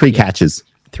 Let's go 3 catches.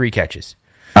 3 catches.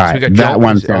 All right, that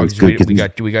one sounds good.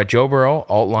 We got Joe Burrow,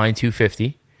 alt line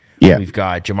 250. Yeah. We've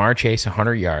got Jamar Chase,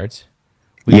 100 yards.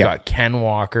 We've got Ken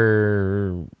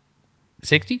Walker,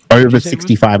 60? Over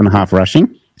 65.5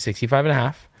 rushing.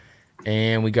 65.5.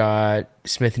 And we got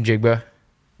Smith and Jigba,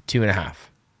 2.5.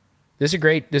 This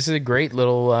is a great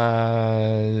little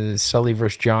Sully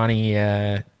versus Johnny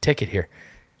ticket here.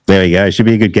 There we go. Should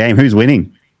be a good game. Who's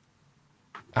winning?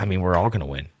 I mean, we're all going to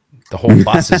win. The whole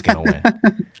bus is going to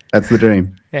win. That's the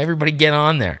dream. Everybody get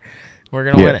on there. We're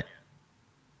going to win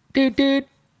it. Dude.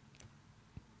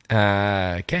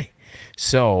 Okay.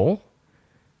 So,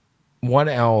 what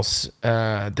else?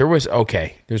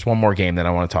 There's one more game that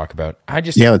I want to talk about.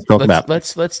 Let's talk about.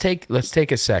 Let's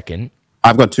take a second.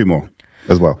 I've got 2 more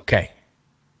as well. Okay.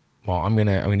 Well, I'm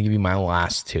gonna give you my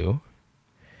last 2.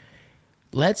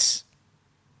 Let's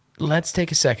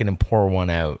take a second and pour one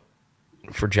out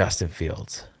for Justin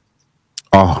Fields.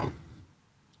 Oh,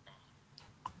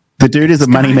 the dude is a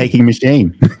money-making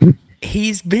machine.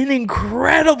 He's been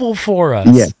incredible for us.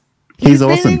 Yeah, he's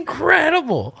awesome. Been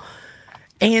incredible.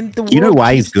 And the You know world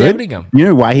why he's keeps good? doubting him. You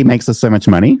know why he makes us so much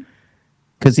money?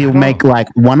 Because he'll make like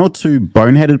 1 or 2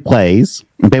 boneheaded plays,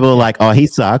 and people are like, "Oh, he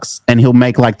sucks," and he'll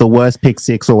make like the worst pick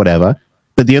 6 or whatever.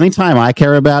 But the only time I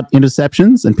care about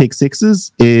interceptions and pick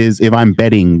 6s is if I'm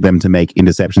betting them to make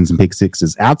interceptions and pick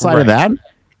 6s. Outside of that,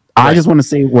 I just want to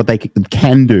see what they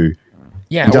can do.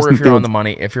 Yeah, And or Justin if you're on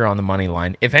Fields- the money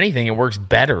line. If anything, it works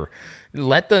better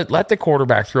Let the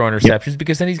quarterback throw interceptions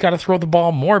because then he's got to throw the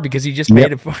ball more because he just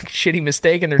made a fucking shitty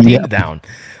mistake and their team's down.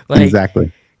 Like,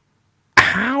 Exactly.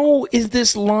 how is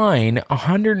this line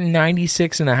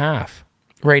 196 and a half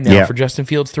right now for Justin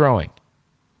Fields throwing?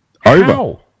 Over.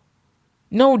 How?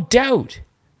 No doubt.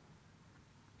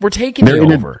 We're taking the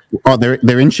over.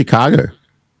 They're in Chicago.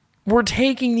 We're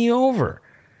taking the over.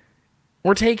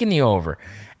 We're taking the over.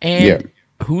 And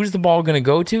who's the ball going to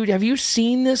go to? Have you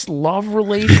seen this love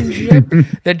relationship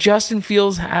that Justin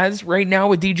Fields has right now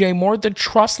with DJ Moore? The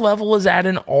trust level is at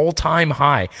an all-time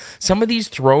high. Some of these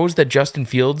throws that Justin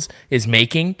Fields is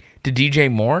making to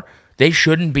DJ Moore, they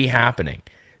shouldn't be happening.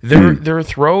 They're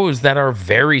throws that are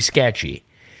very sketchy.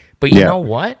 But you know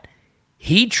what?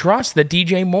 He trusts that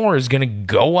DJ Moore is going to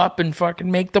go up and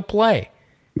fucking make the play.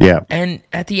 Yeah. And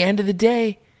at the end of the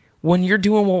day, when you're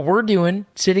doing what we're doing,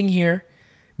 sitting here,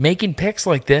 making picks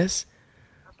like this,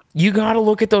 you got to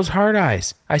look at those hard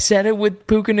eyes. I said it with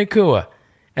Puka Nacua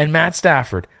and Matt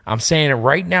Stafford. I'm saying it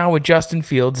right now with Justin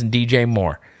Fields and DJ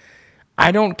Moore.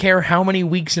 I don't care how many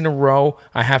weeks in a row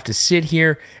I have to sit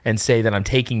here and say that I'm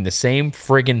taking the same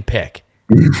friggin' pick.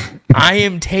 I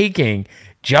am taking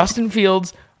Justin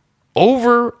Fields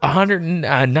over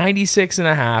 196 and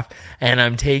a half, and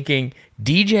I'm taking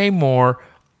DJ Moore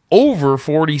over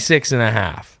 46 and a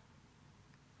half.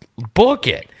 Book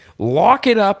it. Lock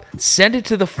it up. Send it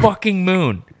to the fucking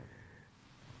moon.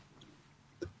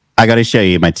 I got to show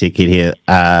you my ticket here.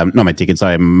 Not my ticket,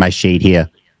 sorry, my sheet here.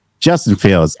 Justin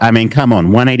Fields, I mean, come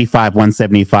on, 185,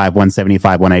 175,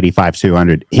 175, 185,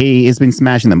 200. He has been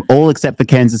smashing them, all except for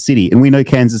Kansas City. And we know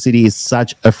Kansas City is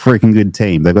such a freaking good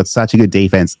team. They've got such a good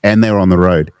defense, and they're on the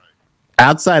road.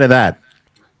 Outside of that,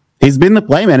 he's been the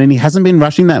playman, and he hasn't been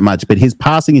rushing that much, but his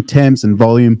passing attempts and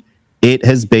volume, it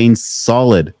has been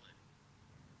solid.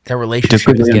 That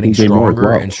relationship is getting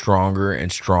stronger and stronger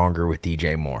and stronger with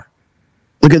DJ Moore.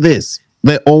 Look at this.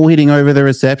 They're all hitting over their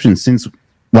receptions since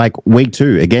like week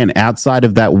 2. Again, outside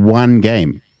of that one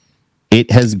game, it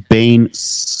has been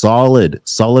solid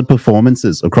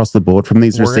performances across the board from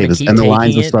these receivers. And the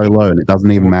lines are so low, and it doesn't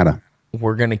even matter.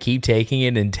 We're going to keep taking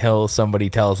it until somebody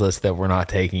tells us that we're not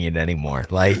taking it anymore.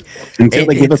 Like until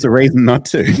they give us a reason not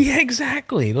to. Yeah,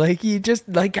 exactly. Like you just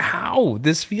like how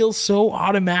this feels so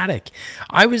automatic.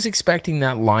 I was expecting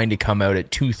that line to come out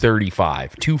at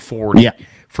 235, 240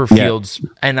 for Fields.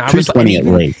 And I was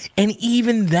and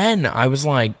even then I was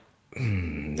like,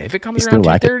 if it comes around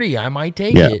 230, I might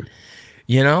take it.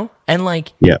 You know? And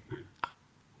like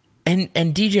and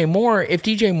DJ Moore, if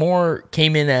DJ Moore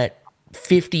came in at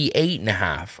 58 and a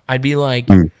half, I'd be like,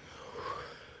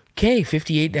 okay,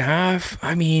 58 and a half.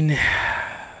 I mean,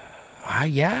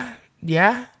 yeah,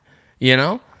 you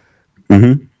know?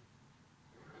 Mm-hmm.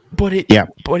 But it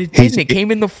didn't. It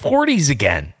came in the 40s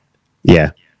again.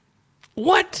 Yeah.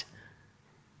 What?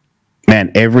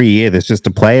 Man, every year there's just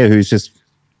a player who's just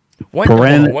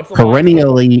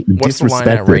perennially disrespected. What's the line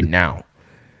at right now?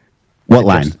 What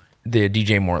line? The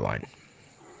DJ Moore line.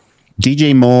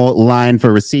 DJ Moore line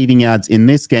for receiving yards in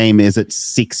this game is at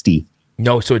 60.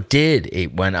 No, so it did.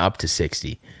 It went up to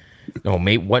 60. No,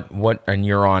 mate, what? And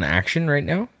you're on action right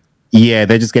now? Yeah,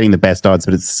 they're just getting the best odds,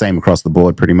 but it's the same across the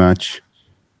board pretty much.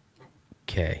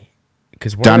 Okay.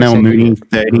 Because Darnell Mooney,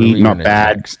 30, not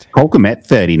bad. Cole Kmet,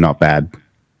 30, not bad.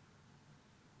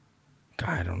 God,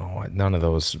 I don't know. None of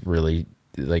those really,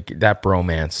 like that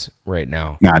bromance right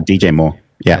now. Nah, DJ Moore.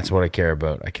 Yeah. That's what I care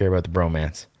about. I care about the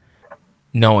bromance.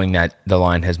 Knowing that the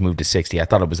line has moved to 60. I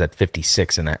thought it was at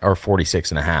 56 or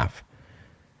 46 and a half.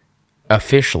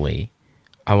 Officially,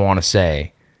 I want to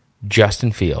say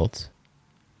Justin Fields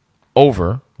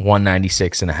over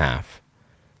 196 and a half,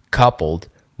 coupled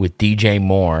with DJ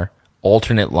Moore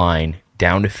alternate line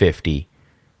down to 50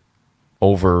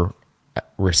 over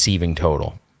receiving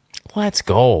total. Let's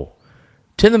go.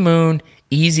 To the moon,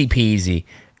 easy peasy,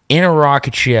 in a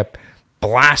rocket ship,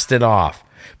 blast it off.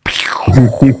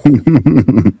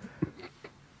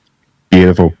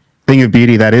 Beautiful. Thing of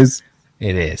beauty, that is.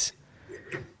 It is.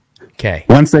 Okay.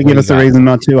 Once they give us a reason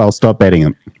not to, I'll stop betting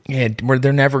them. Yeah,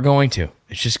 they're never going to.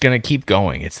 It's just going to keep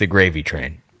going. It's the gravy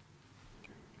train.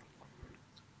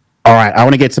 All right, I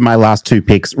want to get to my last 2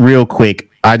 picks real quick.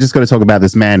 I just got to talk about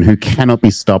this man who cannot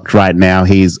be stopped right now.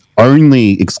 He's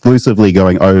only exclusively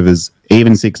going overs,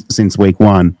 even since week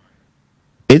 1.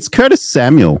 It's Curtis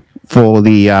Samuel for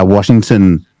the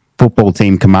Washington football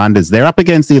team Commanders. They're up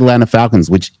against the Atlanta Falcons,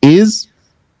 which is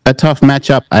a tough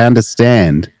matchup, I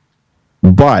understand.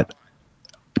 But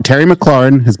Terry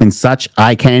McLaurin has been such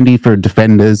eye candy for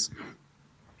defenders.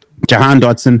 Jahan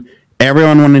Dotson,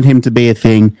 everyone wanted him to be a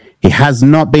thing. He has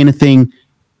not been a thing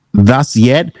thus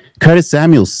yet. Curtis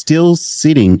Samuel still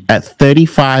sitting at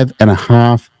 35 and a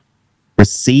half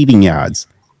receiving yards.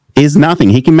 Is nothing.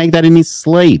 He can make that in his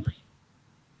sleep.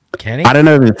 Can he? I don't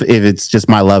know if it's just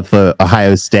my love for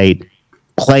Ohio State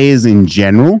players in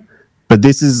general, but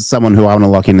this is someone who I want to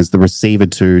lock in as the receiver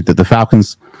too, that the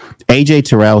Falcons, AJ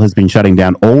Terrell has been shutting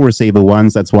down all receiver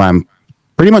ones. That's why I'm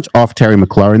pretty much off Terry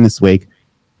McLaurin this week.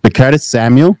 But Curtis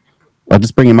Samuel, I'll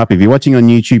just bring him up. If you're watching on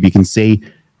YouTube, you can see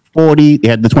 40, he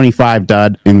had the 25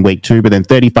 dud in week 2, but then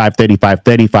 35, 35,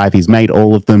 35. He's made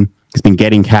all of them. He's been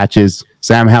getting catches.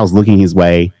 Sam Howell's looking his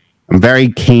way. I'm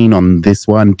very keen on this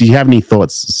one. Do you have any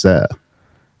thoughts, sir?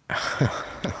 Or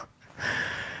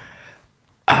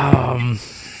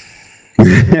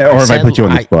if I put you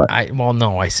on the spot? Well,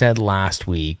 no, I said last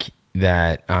week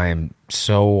that I'm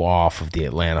so off of the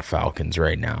Atlanta Falcons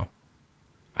right now.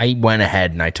 I went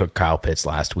ahead and I took Kyle Pitts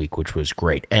last week, which was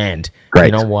great. And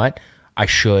you know what? I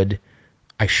should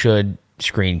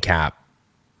screen cap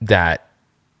that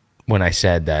when I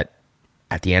said that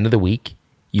at the end of the week,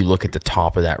 you look at the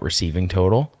top of that receiving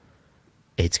total,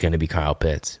 it's going to be Kyle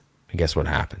Pitts. And guess what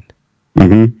happened?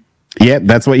 Mm-hmm. Yep,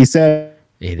 that's what you said.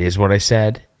 It is what I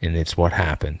said, and it's what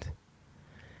happened.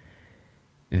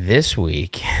 This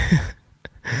week,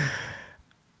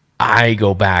 I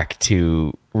go back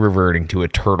to reverting to a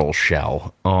turtle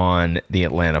shell on the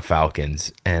Atlanta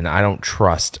Falcons, and I don't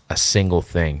trust a single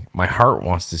thing. My heart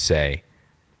wants to say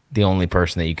the only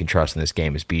person that you can trust in this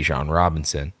game is Bijan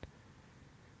Robinson.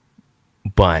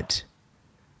 But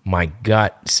my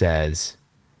gut says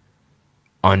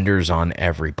unders on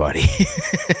everybody.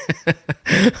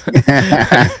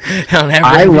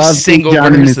 I love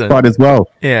Bijan in this spot as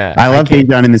well. Yeah, I love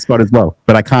Bijan in this spot as well,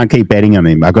 but I can't keep betting on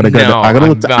him. I got to go. I got to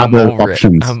look to other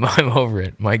options. I'm over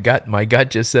it. My gut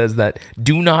just says that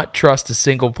do not trust a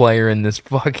single player in this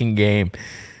fucking game.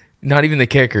 Not even the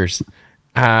kickers.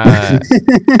 I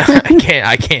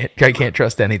can't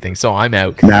trust anything, so I'm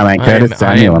out. No, man, Curtis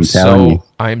Samuel, I'm telling you.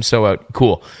 I am so out.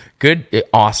 Cool. Good.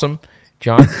 Awesome.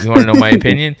 John, you want to know my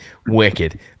opinion?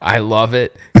 Wicked. I love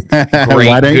it.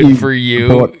 Great. Good for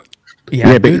you.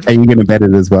 Yeah, but are you going to bet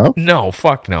it as well? No,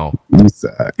 fuck no. You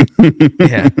suck.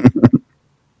 Yeah.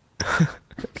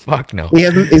 Fuck no.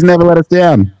 He's never let us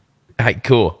down.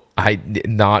 Cool.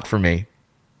 Not for me.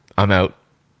 I'm out.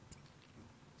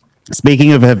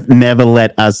 Speaking of have never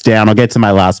let us down, I'll get to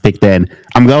my last pick then.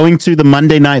 I'm going to the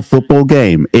Monday Night Football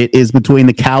game. It is between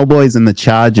the Cowboys and the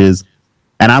Chargers.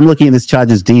 And I'm looking at this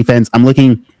Chargers defense. I'm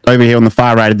looking over here on the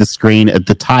far right of the screen at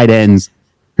the tight ends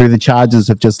who the Chargers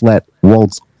have just let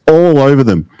waltz all over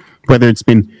them. Whether it's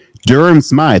been Durham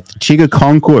Smythe, Chiga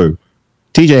Okonkwo,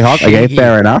 TJ Hawk. Okay,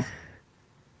 fair enough.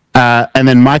 And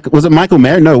then was it Michael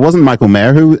Mayer? No, it wasn't Michael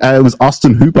Mayer. It was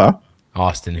Austin Hooper.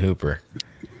 Austin Hooper.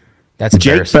 That's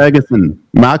Jake Ferguson,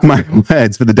 mark my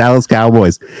words, for the Dallas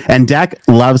Cowboys. And Dak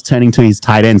loves turning to his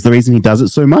tight ends. The reason he does it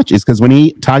so much is because when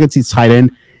he targets his tight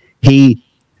end,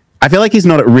 I feel like he's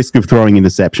not at risk of throwing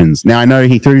interceptions. Now, I know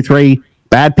he threw 3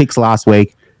 bad picks last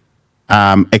week.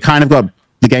 It kind of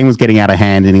the game was getting out of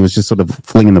hand and he was just sort of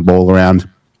flinging the ball around.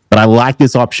 But I like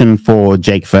this option for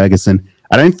Jake Ferguson.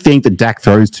 I don't think that Dak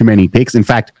throws too many picks. In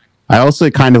fact, I also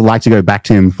kind of like to go back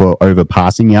to him for over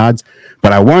passing yards,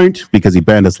 but I won't because he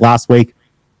burned us last week.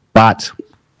 But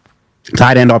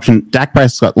tight end option, Dak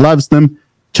Prescott loves them.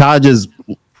 Chargers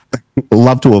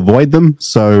love to avoid them,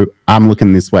 so I'm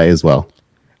looking this way as well.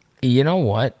 You know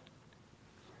what?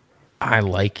 I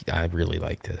really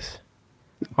like this.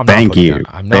 Thank you.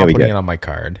 I'm not putting it on my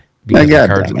card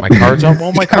because my cards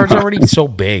are already so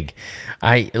big.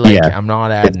 I'm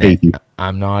not adding it.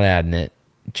 I'm not adding it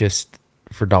just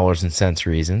for dollars and cents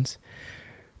reasons,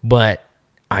 but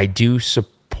I do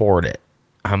support it.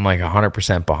 I'm like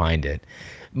 100% behind it.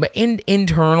 But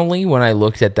internally, when I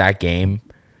looked at that game,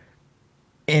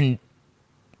 and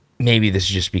maybe this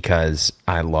is just because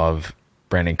I love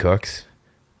Brandon Cooks,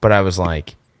 but I was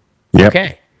like,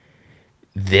 okay,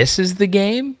 this is the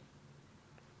game?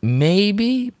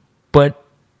 Maybe, but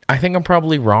I think I'm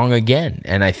probably wrong again.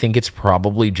 And I think it's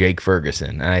probably Jake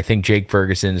Ferguson. And I think Jake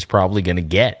Ferguson is probably going to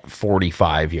get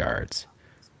 45 yards.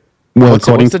 Well,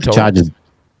 according to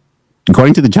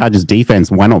the Chargers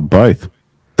defense, why not both?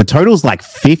 The total's like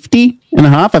 50 and a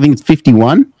half. I think it's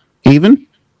 51 even.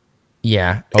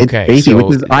 Yeah. Okay. It's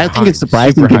beefy, I think it's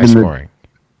surprising given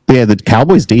the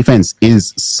Cowboys defense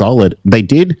is solid.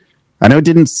 I know it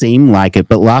didn't seem like it,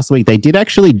 but last week they did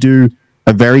actually do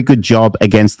a very good job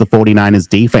against the 49ers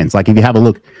defense. Like if you have a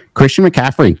look, Christian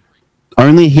McCaffrey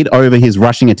only hit over his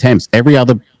rushing attempts. Every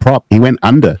other prop, he went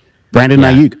under. Brandon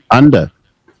Ayuk, under.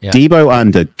 Yeah. Debo,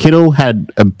 under. Kittle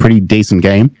had a pretty decent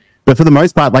game. But for the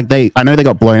most part, I know they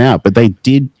got blown out, but they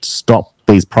did stop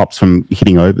these props from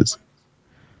hitting overs.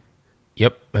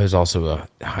 Yep, it was also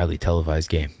a highly televised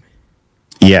game.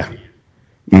 Yeah.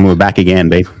 And we're back again,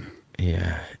 babe.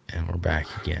 Yeah, and we're back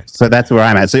again. So that's where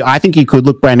I'm at. So I think you could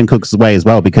look Brandon Cooks' way as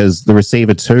well, because the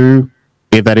receiver too,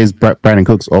 if that is Brandon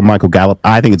Cooks or Michael Gallup,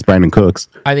 I think it's Brandon Cooks.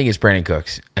 I think it's Brandon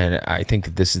Cooks, and I think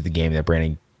that this is the game that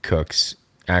Brandon Cooks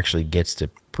actually gets to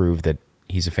prove that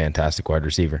he's a fantastic wide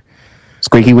receiver.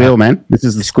 Squeaky wheel, man. This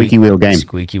is the squeaky wheel game.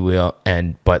 Squeaky wheel,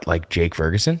 but like Jake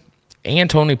Ferguson and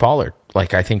Tony Pollard.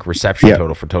 Like I think reception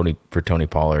total for Tony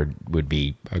Pollard would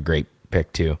be a great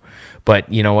pick too.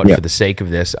 But you know what? For the sake of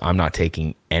this, I'm not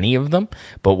taking any of them.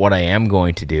 But what I am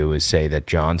going to do is say that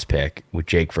John's pick with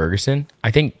Jake Ferguson, I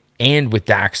think, and with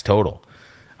Dak's total,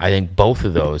 I think both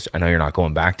of those. I know you're not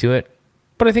going back to it,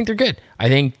 but I think they're good. I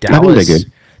think Dallas. I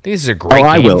think this is a great game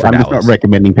I will. for I'm Dallas. just not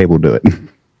recommending people do it.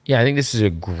 Yeah, I think this is a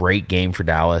great game for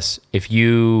Dallas. If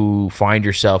you find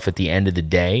yourself at the end of the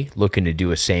day looking to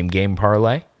do a same game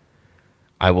parlay,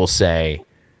 I will say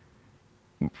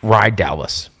ride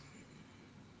Dallas.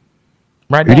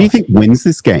 Who do you think wins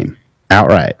this game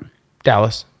outright?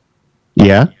 Dallas.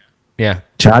 Yeah? Yeah.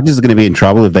 Chargers are going to be in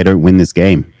trouble if they don't win this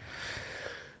game.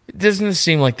 Doesn't this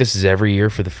seem like this is every year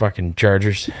for the fucking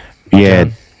Chargers?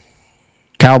 Yeah.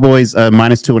 Cowboys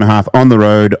minus 2.5 on the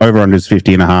road. Over under is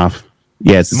 50.5.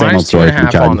 Yeah, it's the same old story.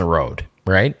 Minus 2.5 on the road,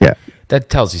 right? Yeah. That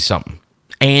tells you something.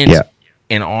 And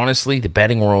honestly, the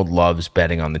betting world loves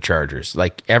betting on the Chargers.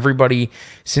 Like everybody,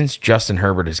 since Justin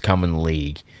Herbert has come in the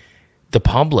league, the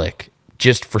public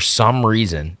just for some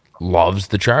reason loves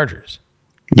the Chargers.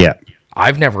 Yeah.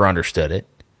 I've never understood it,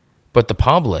 but the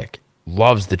public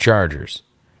loves the Chargers.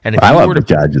 And if I you love were the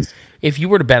to, Chargers. If you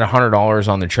were to bet $100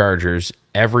 on the Chargers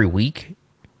every week,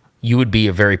 you would be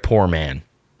a very poor man.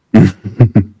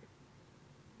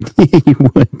 You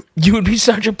would. You would be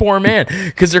such a poor man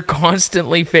because they're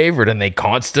constantly favored and they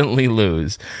constantly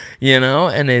lose,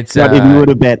 and it's. But if you would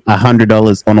have bet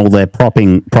 $100 on all their prop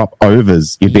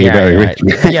overs, you'd be very rich.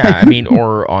 Yeah, I mean,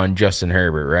 or on Justin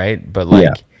Herbert, right? But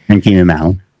like, and Keenan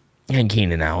Allen. And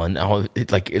Keenan Allen,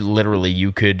 literally,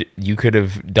 you could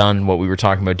have done what we were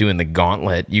talking about doing the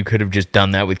gauntlet. You could have just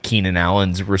done that with Keenan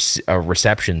Allen's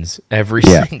receptions every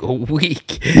single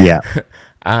week. Yeah.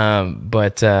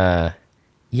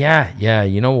 Yeah.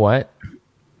 You know what?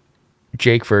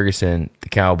 Jake Ferguson, the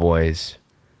Cowboys.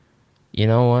 You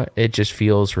know what? It just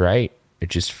feels right.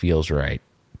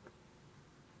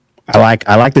 I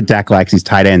like the Dak likes his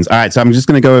tight ends. All right, so I'm just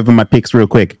going to go over my picks real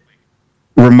quick.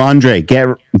 Rhamondre,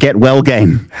 get well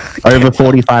game. Over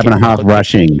 45.5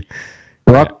 rushing.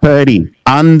 Brock Purdy,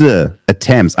 under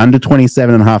attempts. Under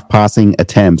 27.5 passing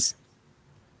attempts.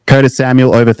 Curtis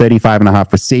Samuel, over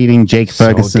 35.5 receiving. Jake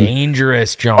Ferguson. So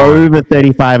dangerous, John. Over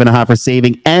 35.5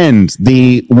 receiving. And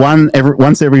the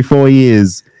once every 4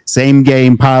 years, same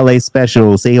game parlay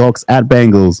special, Seahawks at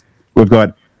Bengals. We've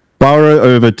got Burrow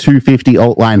over 250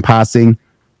 alt line passing.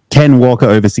 Ken Walker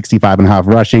over 65.5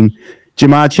 rushing.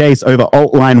 Jamar Chase over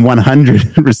alt line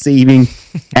 100 receiving.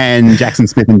 And Jackson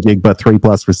Smith and Jigba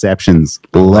 3+ receptions.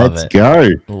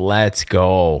 Let's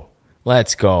go.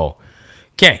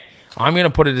 Okay. I'm going to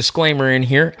put a disclaimer in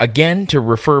here, again, to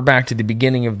refer back to the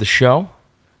beginning of the show.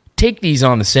 Take these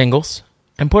on the singles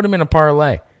and put them in a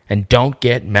parlay. And don't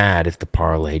get mad if the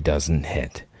parlay doesn't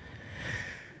hit.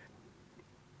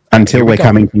 Until we're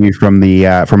coming to you from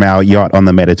our yacht on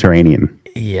the Mediterranean.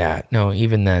 Yeah, no,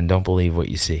 even then, don't believe what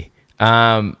you see.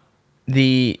 The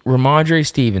Rhamondre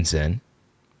Stevenson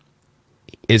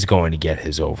is going to get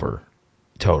his over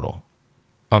total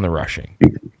on the rushing.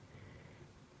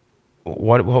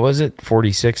 What was it?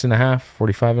 46.5,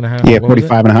 45.5? Yeah,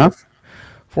 45.5.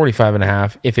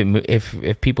 45.5.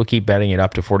 If people keep betting it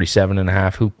up to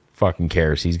 47.5, who fucking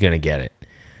cares? He's gonna get it.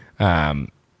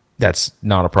 That's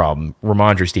not a problem.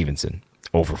 Rhamondre Stevenson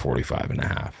over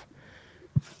 45.5.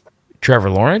 Trevor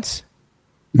Lawrence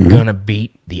gonna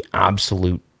beat the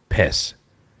absolute piss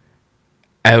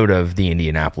out of the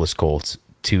Indianapolis Colts.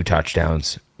 2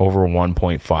 touchdowns, over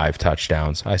 1.5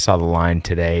 touchdowns. I saw the line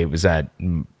today. It was at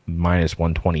minus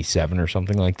 127 or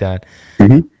something like that.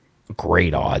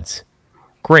 Great odds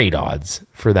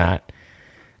for that.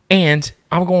 And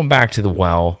I'm going back to the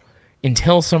well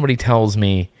until somebody tells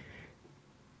me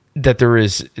that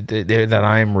that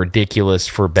I am ridiculous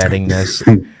for betting this.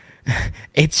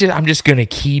 I'm just going to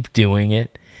keep doing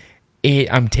it.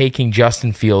 I'm taking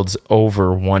Justin Fields over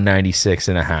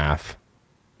 196.5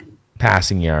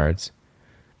 passing yards.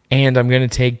 And I'm going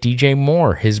to take DJ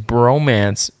Moore, his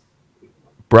bromance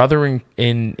brother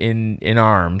in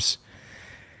arms,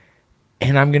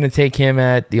 and I'm going to take him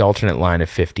at the alternate line of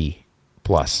 50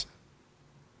 plus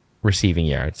receiving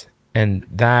yards. And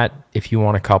that, if you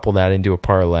want to couple that into a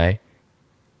parlay,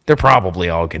 They're probably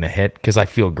all going to hit because I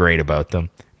feel great about them.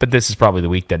 But this is probably the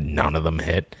week that none of them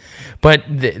hit. But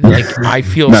I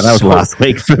feel No, that was last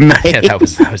week for me. Yeah, that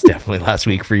was definitely last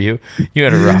week for you. You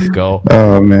had a rough go.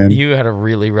 Oh man, You had a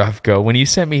really rough go. When you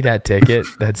sent me that ticket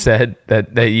that said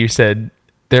that you said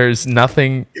there's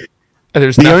nothing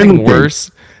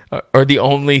worse or the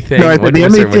only thing. No, the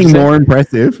only thing more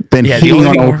impressive than hitting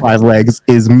on all 5 legs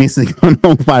is missing on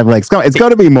all 5 legs. It's got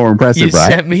to be more impressive, right?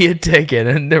 You sent me a ticket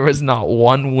and there was not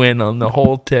one win on the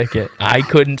whole ticket. I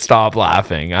couldn't stop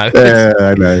laughing. I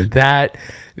know.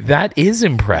 That is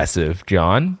impressive,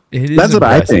 John. That's what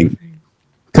I think.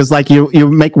 Because like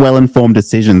you make well-informed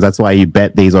decisions. That's why you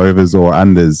bet these overs or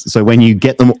unders. So when you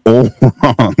get them all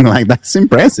wrong, like that's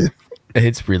impressive.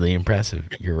 It's really impressive.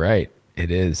 You're right. It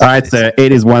is. All right, so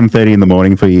it is 1:30 in the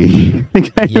morning for you.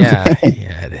 Yeah,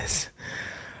 it is.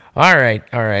 All right.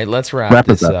 Let's wrap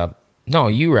this up. No,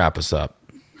 you wrap us up.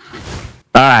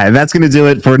 All right, that's going to do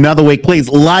it for another week. Please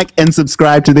like and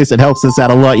subscribe to this. It helps us out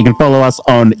a lot. You can follow us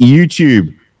on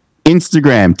YouTube,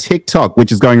 Instagram, TikTok,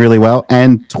 which is going really well,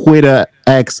 and Twitter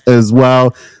X as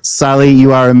well. Sully,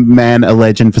 you are a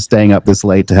legend for staying up this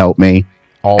late to help me.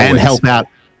 Always. And help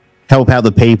out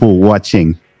the people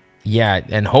watching. Yeah,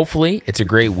 and hopefully it's a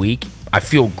great week. I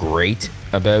feel great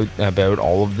about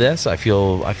all of this. I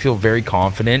feel very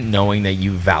confident knowing that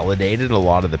you validated a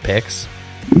lot of the picks.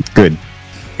 Good.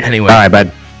 Anyway. All right,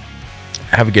 bud.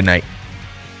 Have a good night.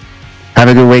 Have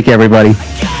a good week, everybody.